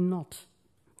 certainly not.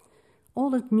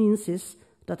 All it means is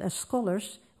that as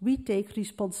scholars, we take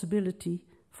responsibility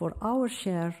for our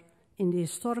share in the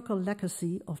historical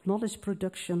legacy of knowledge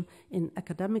production in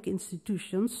academic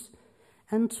institutions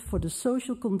and for the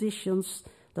social conditions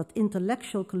that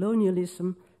intellectual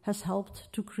colonialism has helped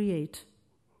to create.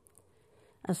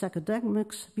 As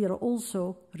academics, we are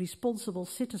also responsible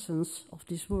citizens of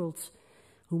this world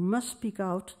who must speak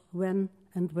out when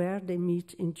and where they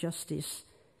meet injustice,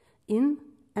 in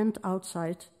and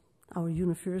outside our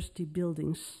university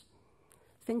buildings.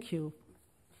 Thank you.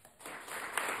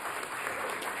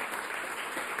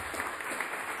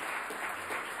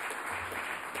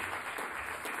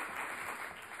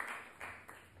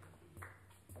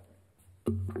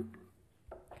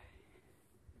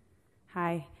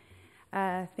 Hi.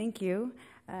 Thank you.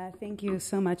 Thank you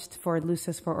so much for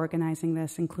LUCIS for organizing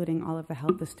this, including all of the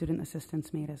help the student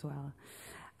assistants made as well.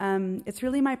 It's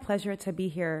really my pleasure to be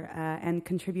here and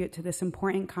contribute to this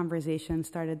important conversation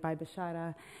started by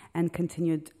Beshara and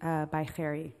continued by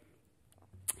Gerrie.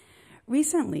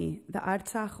 Recently, the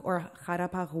Artsakh or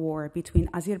Karabakh war between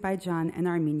Azerbaijan and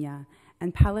Armenia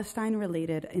and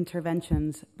Palestine-related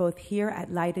interventions, both here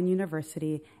at Leiden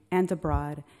University and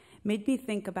abroad, made me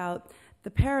think about the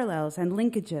parallels and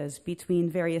linkages between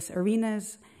various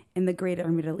arenas in the greater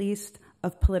Middle East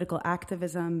of political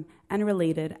activism and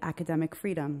related academic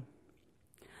freedom.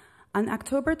 On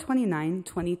October 29,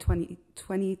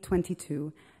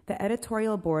 2022, the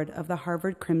editorial board of the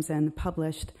Harvard Crimson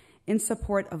published In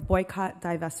Support of Boycott,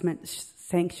 Divestment,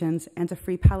 Sanctions, and a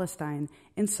Free Palestine,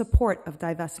 in support of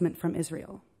divestment from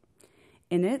Israel.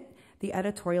 In it, the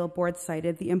editorial board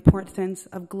cited the importance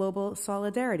of global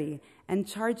solidarity and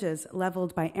charges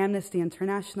leveled by Amnesty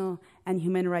International and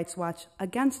Human Rights Watch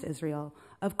against Israel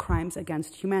of crimes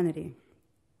against humanity.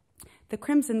 The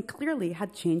Crimson clearly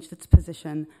had changed its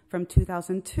position from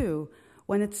 2002,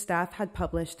 when its staff had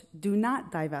published Do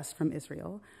Not Divest from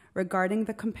Israel, regarding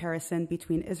the comparison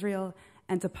between Israel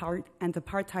and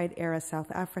apartheid-era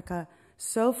South Africa,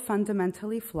 so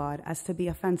fundamentally flawed as to be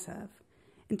offensive.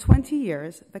 In 20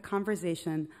 years, the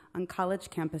conversation on college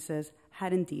campuses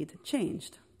had indeed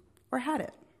changed. Or had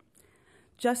it?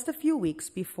 Just a few weeks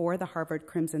before the Harvard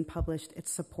Crimson published its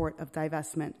support of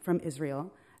divestment from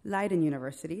Israel, Leiden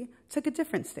University took a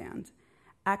different stand,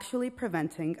 actually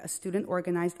preventing a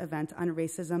student-organized event on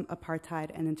racism,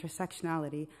 apartheid, and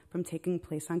intersectionality from taking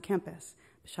place on campus.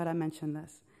 Beshara mentioned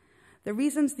this. The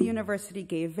reasons the university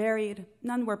gave varied,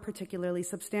 none were particularly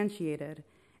substantiated.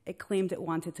 It claimed it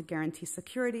wanted to guarantee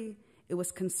security. It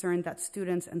was concerned that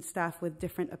students and staff with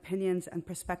different opinions and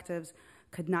perspectives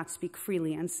could not speak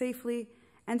freely and safely.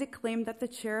 And it claimed that the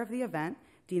chair of the event,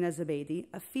 Dina Zubeidi,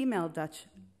 a female Dutch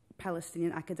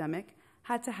Palestinian academic,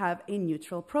 had to have a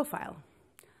neutral profile.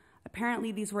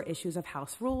 Apparently, these were issues of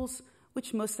house rules,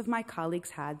 which most of my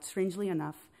colleagues had, strangely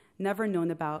enough, never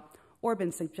known about or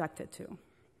been subjected to.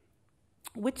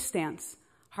 Which stance,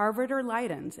 Harvard or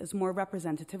Leiden's, is more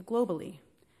representative globally?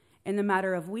 In a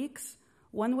matter of weeks,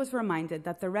 one was reminded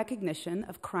that the recognition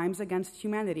of crimes against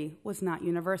humanity was not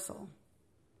universal.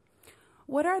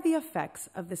 What are the effects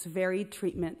of this varied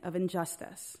treatment of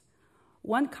injustice?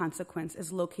 One consequence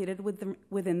is located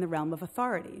within the realm of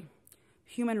authority.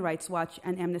 Human Rights Watch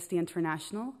and Amnesty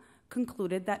International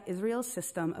concluded that Israel's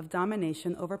system of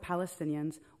domination over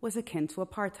Palestinians was akin to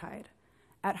apartheid.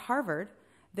 At Harvard,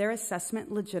 their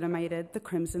assessment legitimated the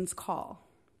Crimson's call.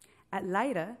 At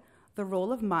Leiden, the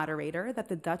role of moderator that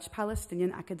the Dutch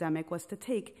Palestinian academic was to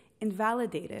take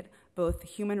invalidated both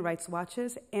Human Rights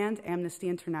Watch's and Amnesty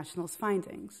International's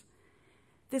findings.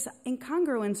 This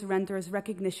incongruence renders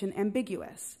recognition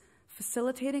ambiguous,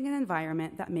 facilitating an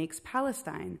environment that makes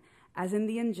Palestine, as in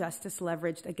the injustice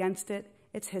leveraged against it,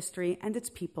 its history, and its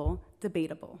people,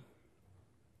 debatable.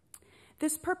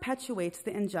 This perpetuates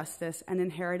the injustice and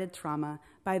inherited trauma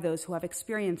by those who have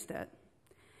experienced it.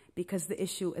 Because the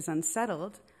issue is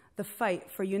unsettled, the fight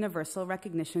for universal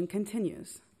recognition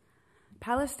continues.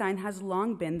 Palestine has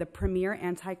long been the premier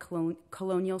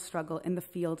anti-colonial struggle in the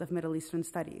field of Middle Eastern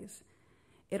studies.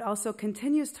 It also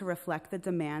continues to reflect the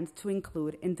demand to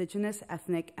include indigenous,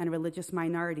 ethnic, and religious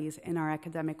minorities in our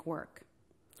academic work.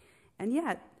 And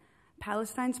yet,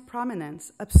 Palestine's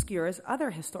prominence obscures other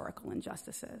historical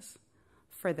injustices.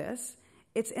 For this,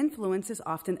 its influence is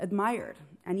often admired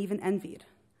and even envied.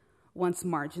 Once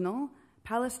marginal,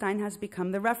 Palestine has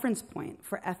become the reference point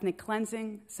for ethnic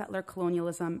cleansing, settler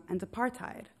colonialism, and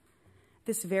apartheid.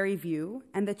 This very view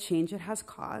and the change it has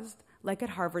caused, like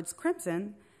at Harvard's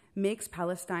Crimson, makes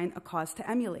Palestine a cause to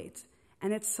emulate,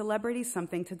 and its celebrity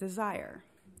something to desire.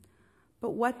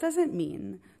 But what does it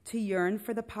mean to yearn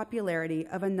for the popularity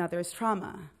of another's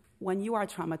trauma when you are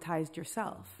traumatized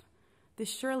yourself?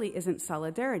 This surely isn't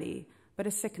solidarity, but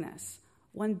a sickness.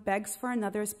 One begs for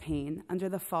another's pain under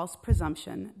the false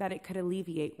presumption that it could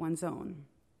alleviate one's own.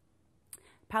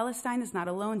 Palestine is not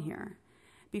alone here.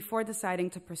 Before deciding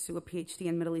to pursue a PhD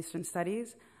in Middle Eastern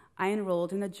Studies, I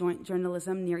enrolled in the Joint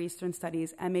Journalism Near Eastern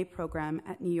Studies MA program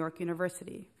at New York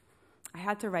University. I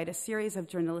had to write a series of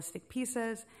journalistic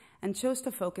pieces and chose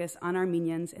to focus on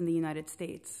Armenians in the United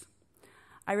States.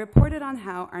 I reported on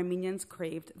how Armenians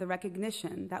craved the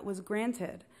recognition that was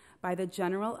granted by the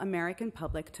general American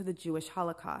public to the Jewish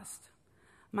Holocaust.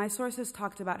 My sources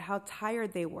talked about how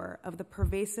tired they were of the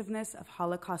pervasiveness of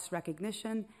Holocaust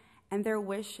recognition and their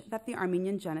wish that the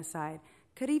Armenian genocide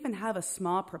could even have a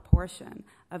small proportion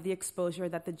of the exposure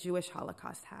that the Jewish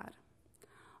Holocaust had.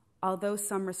 Although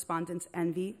some respondents'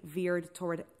 envy veered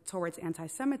towards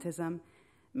anti-Semitism,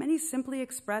 many simply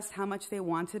expressed how much they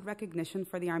wanted recognition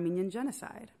for the Armenian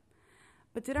genocide.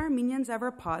 But did Armenians ever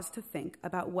pause to think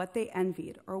about what they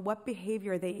envied or what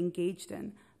behavior they engaged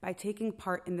in by taking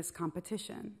part in this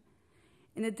competition?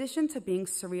 In addition to being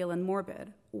surreal and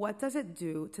morbid, what does it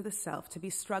do to the self to be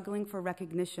struggling for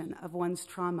recognition of one's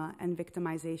trauma and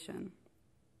victimization?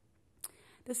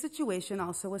 The situation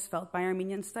also was felt by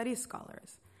Armenian studies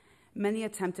scholars. Many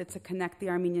attempted to connect the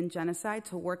Armenian genocide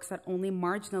to works that only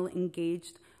marginally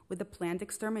engaged with the planned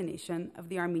extermination of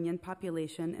the Armenian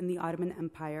population in the Ottoman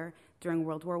Empire during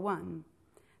World War I.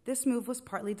 This move was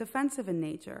partly defensive in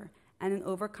nature and an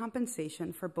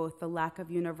overcompensation for both the lack of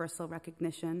universal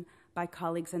recognition by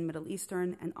colleagues in Middle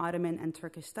Eastern and Ottoman and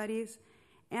Turkish studies,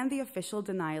 and the official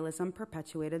denialism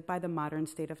perpetuated by the modern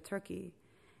state of Turkey.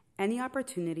 Any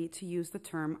opportunity to use the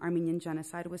term Armenian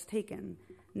genocide was taken.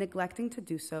 Neglecting to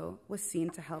do so was seen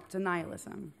to help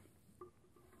denialism.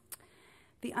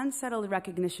 The unsettled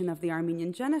recognition of the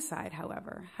Armenian genocide,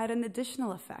 however, had an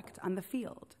additional effect on the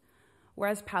field.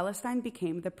 Whereas Palestine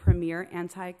became the premier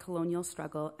anti-colonial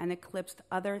struggle and eclipsed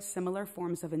other similar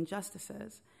forms of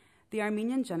injustices, the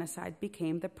Armenian genocide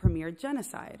became the premier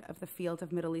genocide of the field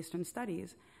of Middle Eastern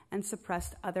studies and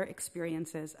suppressed other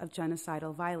experiences of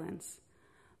genocidal violence.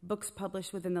 Books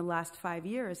published within the last 5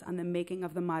 years on the making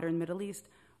of the modern Middle East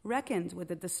reckoned with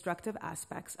the destructive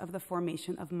aspects of the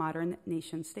formation of modern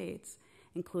nation-states,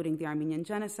 including the Armenian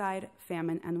genocide,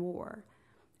 famine, and war.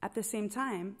 At the same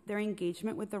time, their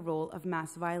engagement with the role of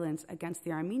mass violence against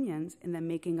the Armenians in the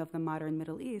making of the modern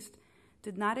Middle East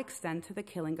did not extend to the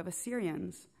killing of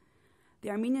Assyrians. The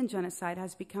Armenian genocide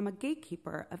has become a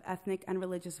gatekeeper of ethnic and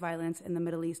religious violence in the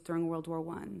Middle East during World War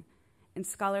I. In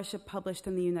scholarship published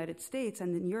in the United States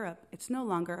and in Europe, it's no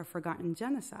longer a forgotten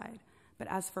genocide, but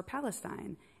as for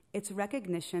Palestine, its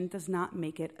recognition does not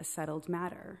make it a settled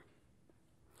matter.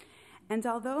 And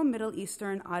although Middle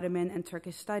Eastern, Ottoman, and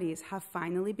Turkish studies have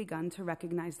finally begun to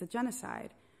recognize the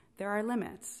genocide, there are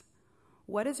limits.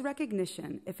 What is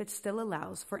recognition if it still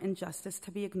allows for injustice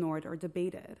to be ignored or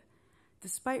debated?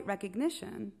 Despite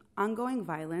recognition, ongoing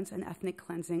violence and ethnic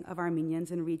cleansing of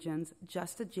Armenians in regions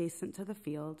just adjacent to the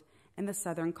field in the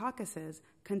Southern Caucasus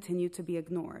continue to be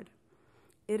ignored.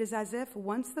 It is as if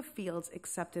once the fields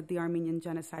accepted the Armenian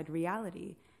genocide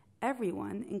reality,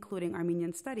 everyone, including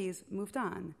Armenian studies, moved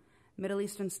on. Middle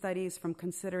Eastern studies from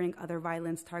considering other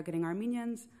violence targeting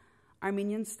Armenians,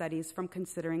 Armenian studies from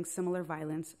considering similar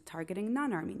violence targeting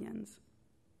non-Armenians.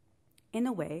 In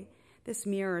a way, this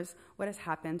mirrors what has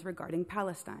happened regarding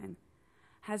Palestine.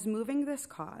 Has moving this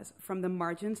cause from the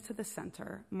margins to the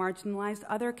center marginalized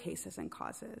other cases and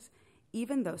causes,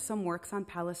 even though some works on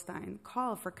Palestine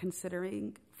call for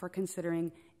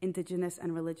considering indigenous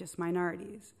and religious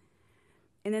minorities?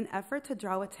 In an effort to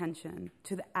draw attention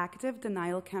to the active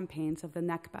denial campaigns of the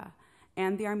Nakba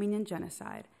and the Armenian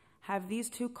genocide, have these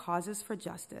two causes for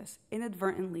justice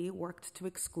inadvertently worked to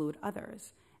exclude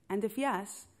others? And if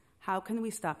yes, How can we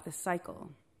stop this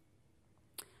cycle?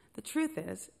 The truth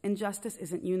is, injustice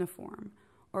isn't uniform,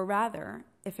 or rather,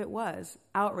 if it was,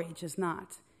 outrage is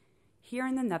not. Here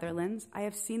in the Netherlands, I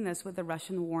have seen this with the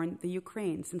Russian war in the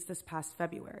Ukraine since this past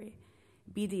February.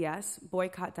 BDS,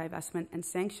 boycott, divestment, and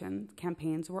sanction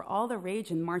campaigns were all the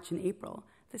rage in March and April.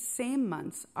 The same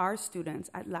months, our students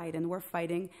at Leiden were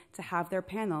fighting to have their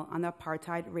panel on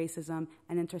apartheid, racism,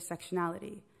 and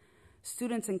intersectionality.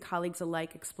 Students and colleagues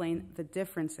alike explain the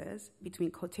differences, between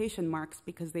quotation marks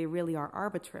because they really are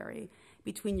arbitrary,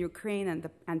 between Ukraine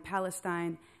and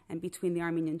Palestine, and between the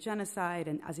Armenian genocide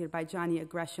and Azerbaijani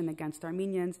aggression against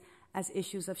Armenians as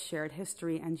issues of shared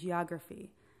history and geography.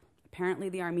 Apparently,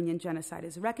 the Armenian genocide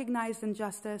is recognized in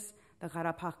justice. The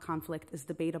Karabakh conflict is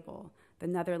debatable. The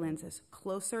Netherlands is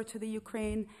closer to the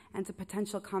Ukraine and to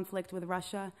potential conflict with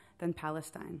Russia than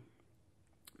Palestine.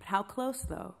 But how close,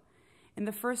 though? In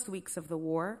the first weeks of the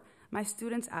war, my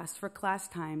students asked for class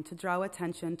time to draw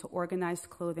attention to organized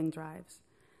clothing drives.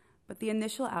 But the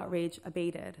initial outrage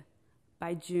abated.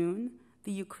 By June,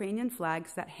 the Ukrainian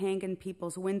flags that hang in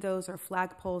people's windows or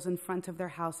flagpoles in front of their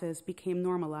houses became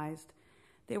normalized.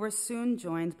 They were soon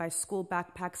joined by school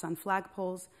backpacks on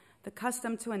flagpoles, the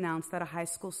custom to announce that a high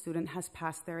school student has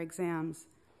passed their exams.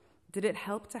 Did it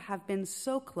help to have been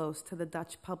so close to the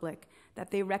Dutch public that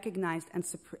they recognized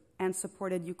and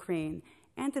supported Ukraine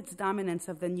and its dominance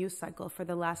of the news cycle for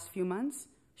the last few months?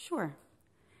 Sure.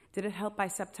 Did it help by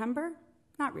September?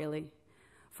 Not really.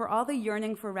 For all the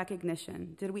yearning for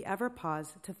recognition, did we ever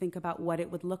pause to think about what it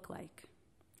would look like?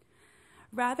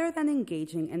 Rather than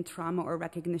engaging in trauma or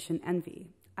recognition envy,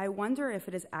 I wonder if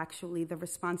it is actually the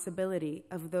responsibility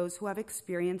of those who have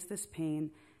experienced this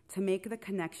pain to make the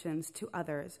connections to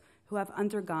others who have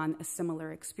undergone a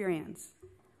similar experience.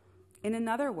 In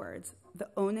other words, the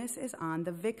onus is on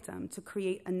the victim to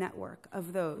create a network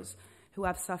of those who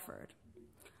have suffered.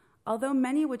 Although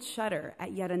many would shudder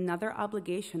at yet another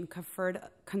obligation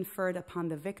conferred upon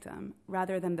the victim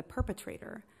rather than the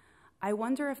perpetrator, I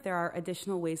wonder if there are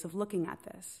additional ways of looking at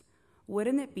this.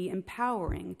 Wouldn't it be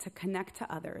empowering to connect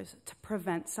to others to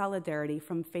prevent solidarity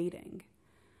from fading?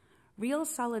 Real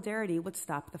solidarity would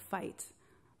stop the fight.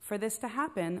 For this to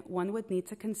happen, one would need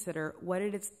to consider what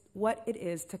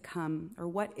is to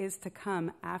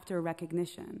come after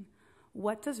recognition.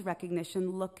 What does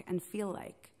recognition look and feel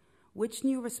like? Which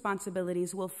new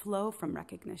responsibilities will flow from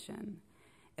recognition?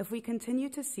 If we continue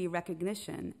to see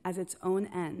recognition as its own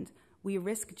end, we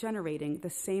risk generating the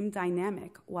same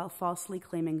dynamic while falsely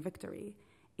claiming victory,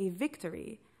 a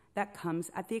victory that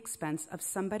comes at the expense of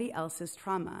somebody else's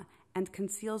trauma and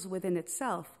conceals within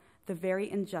itself the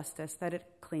very injustice that it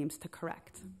claims to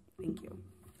correct. Thank you.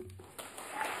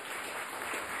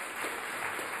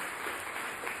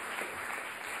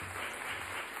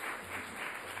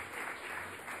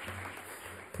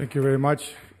 Thank you very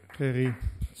much, Gerrie,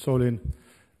 Tsolin.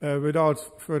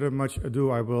 Without further much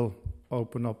ado, I will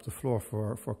open up the floor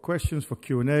for questions, for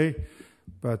Q&A.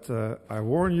 But I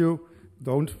warn you,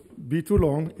 don't be too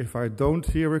long. If I don't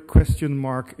hear a question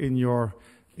mark in your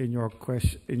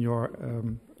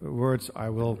words, I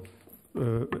will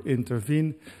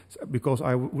intervene, because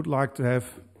I would like to have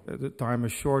the time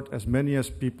as short as many as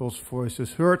people's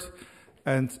voices heard,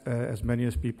 and as many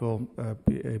as people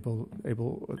be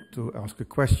able to ask a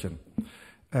question.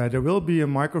 There will be a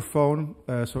microphone,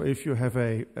 so if you have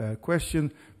a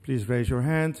question, please raise your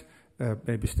hand,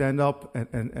 maybe stand up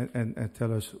and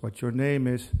tell us what your name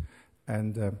is,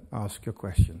 and ask your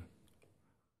question.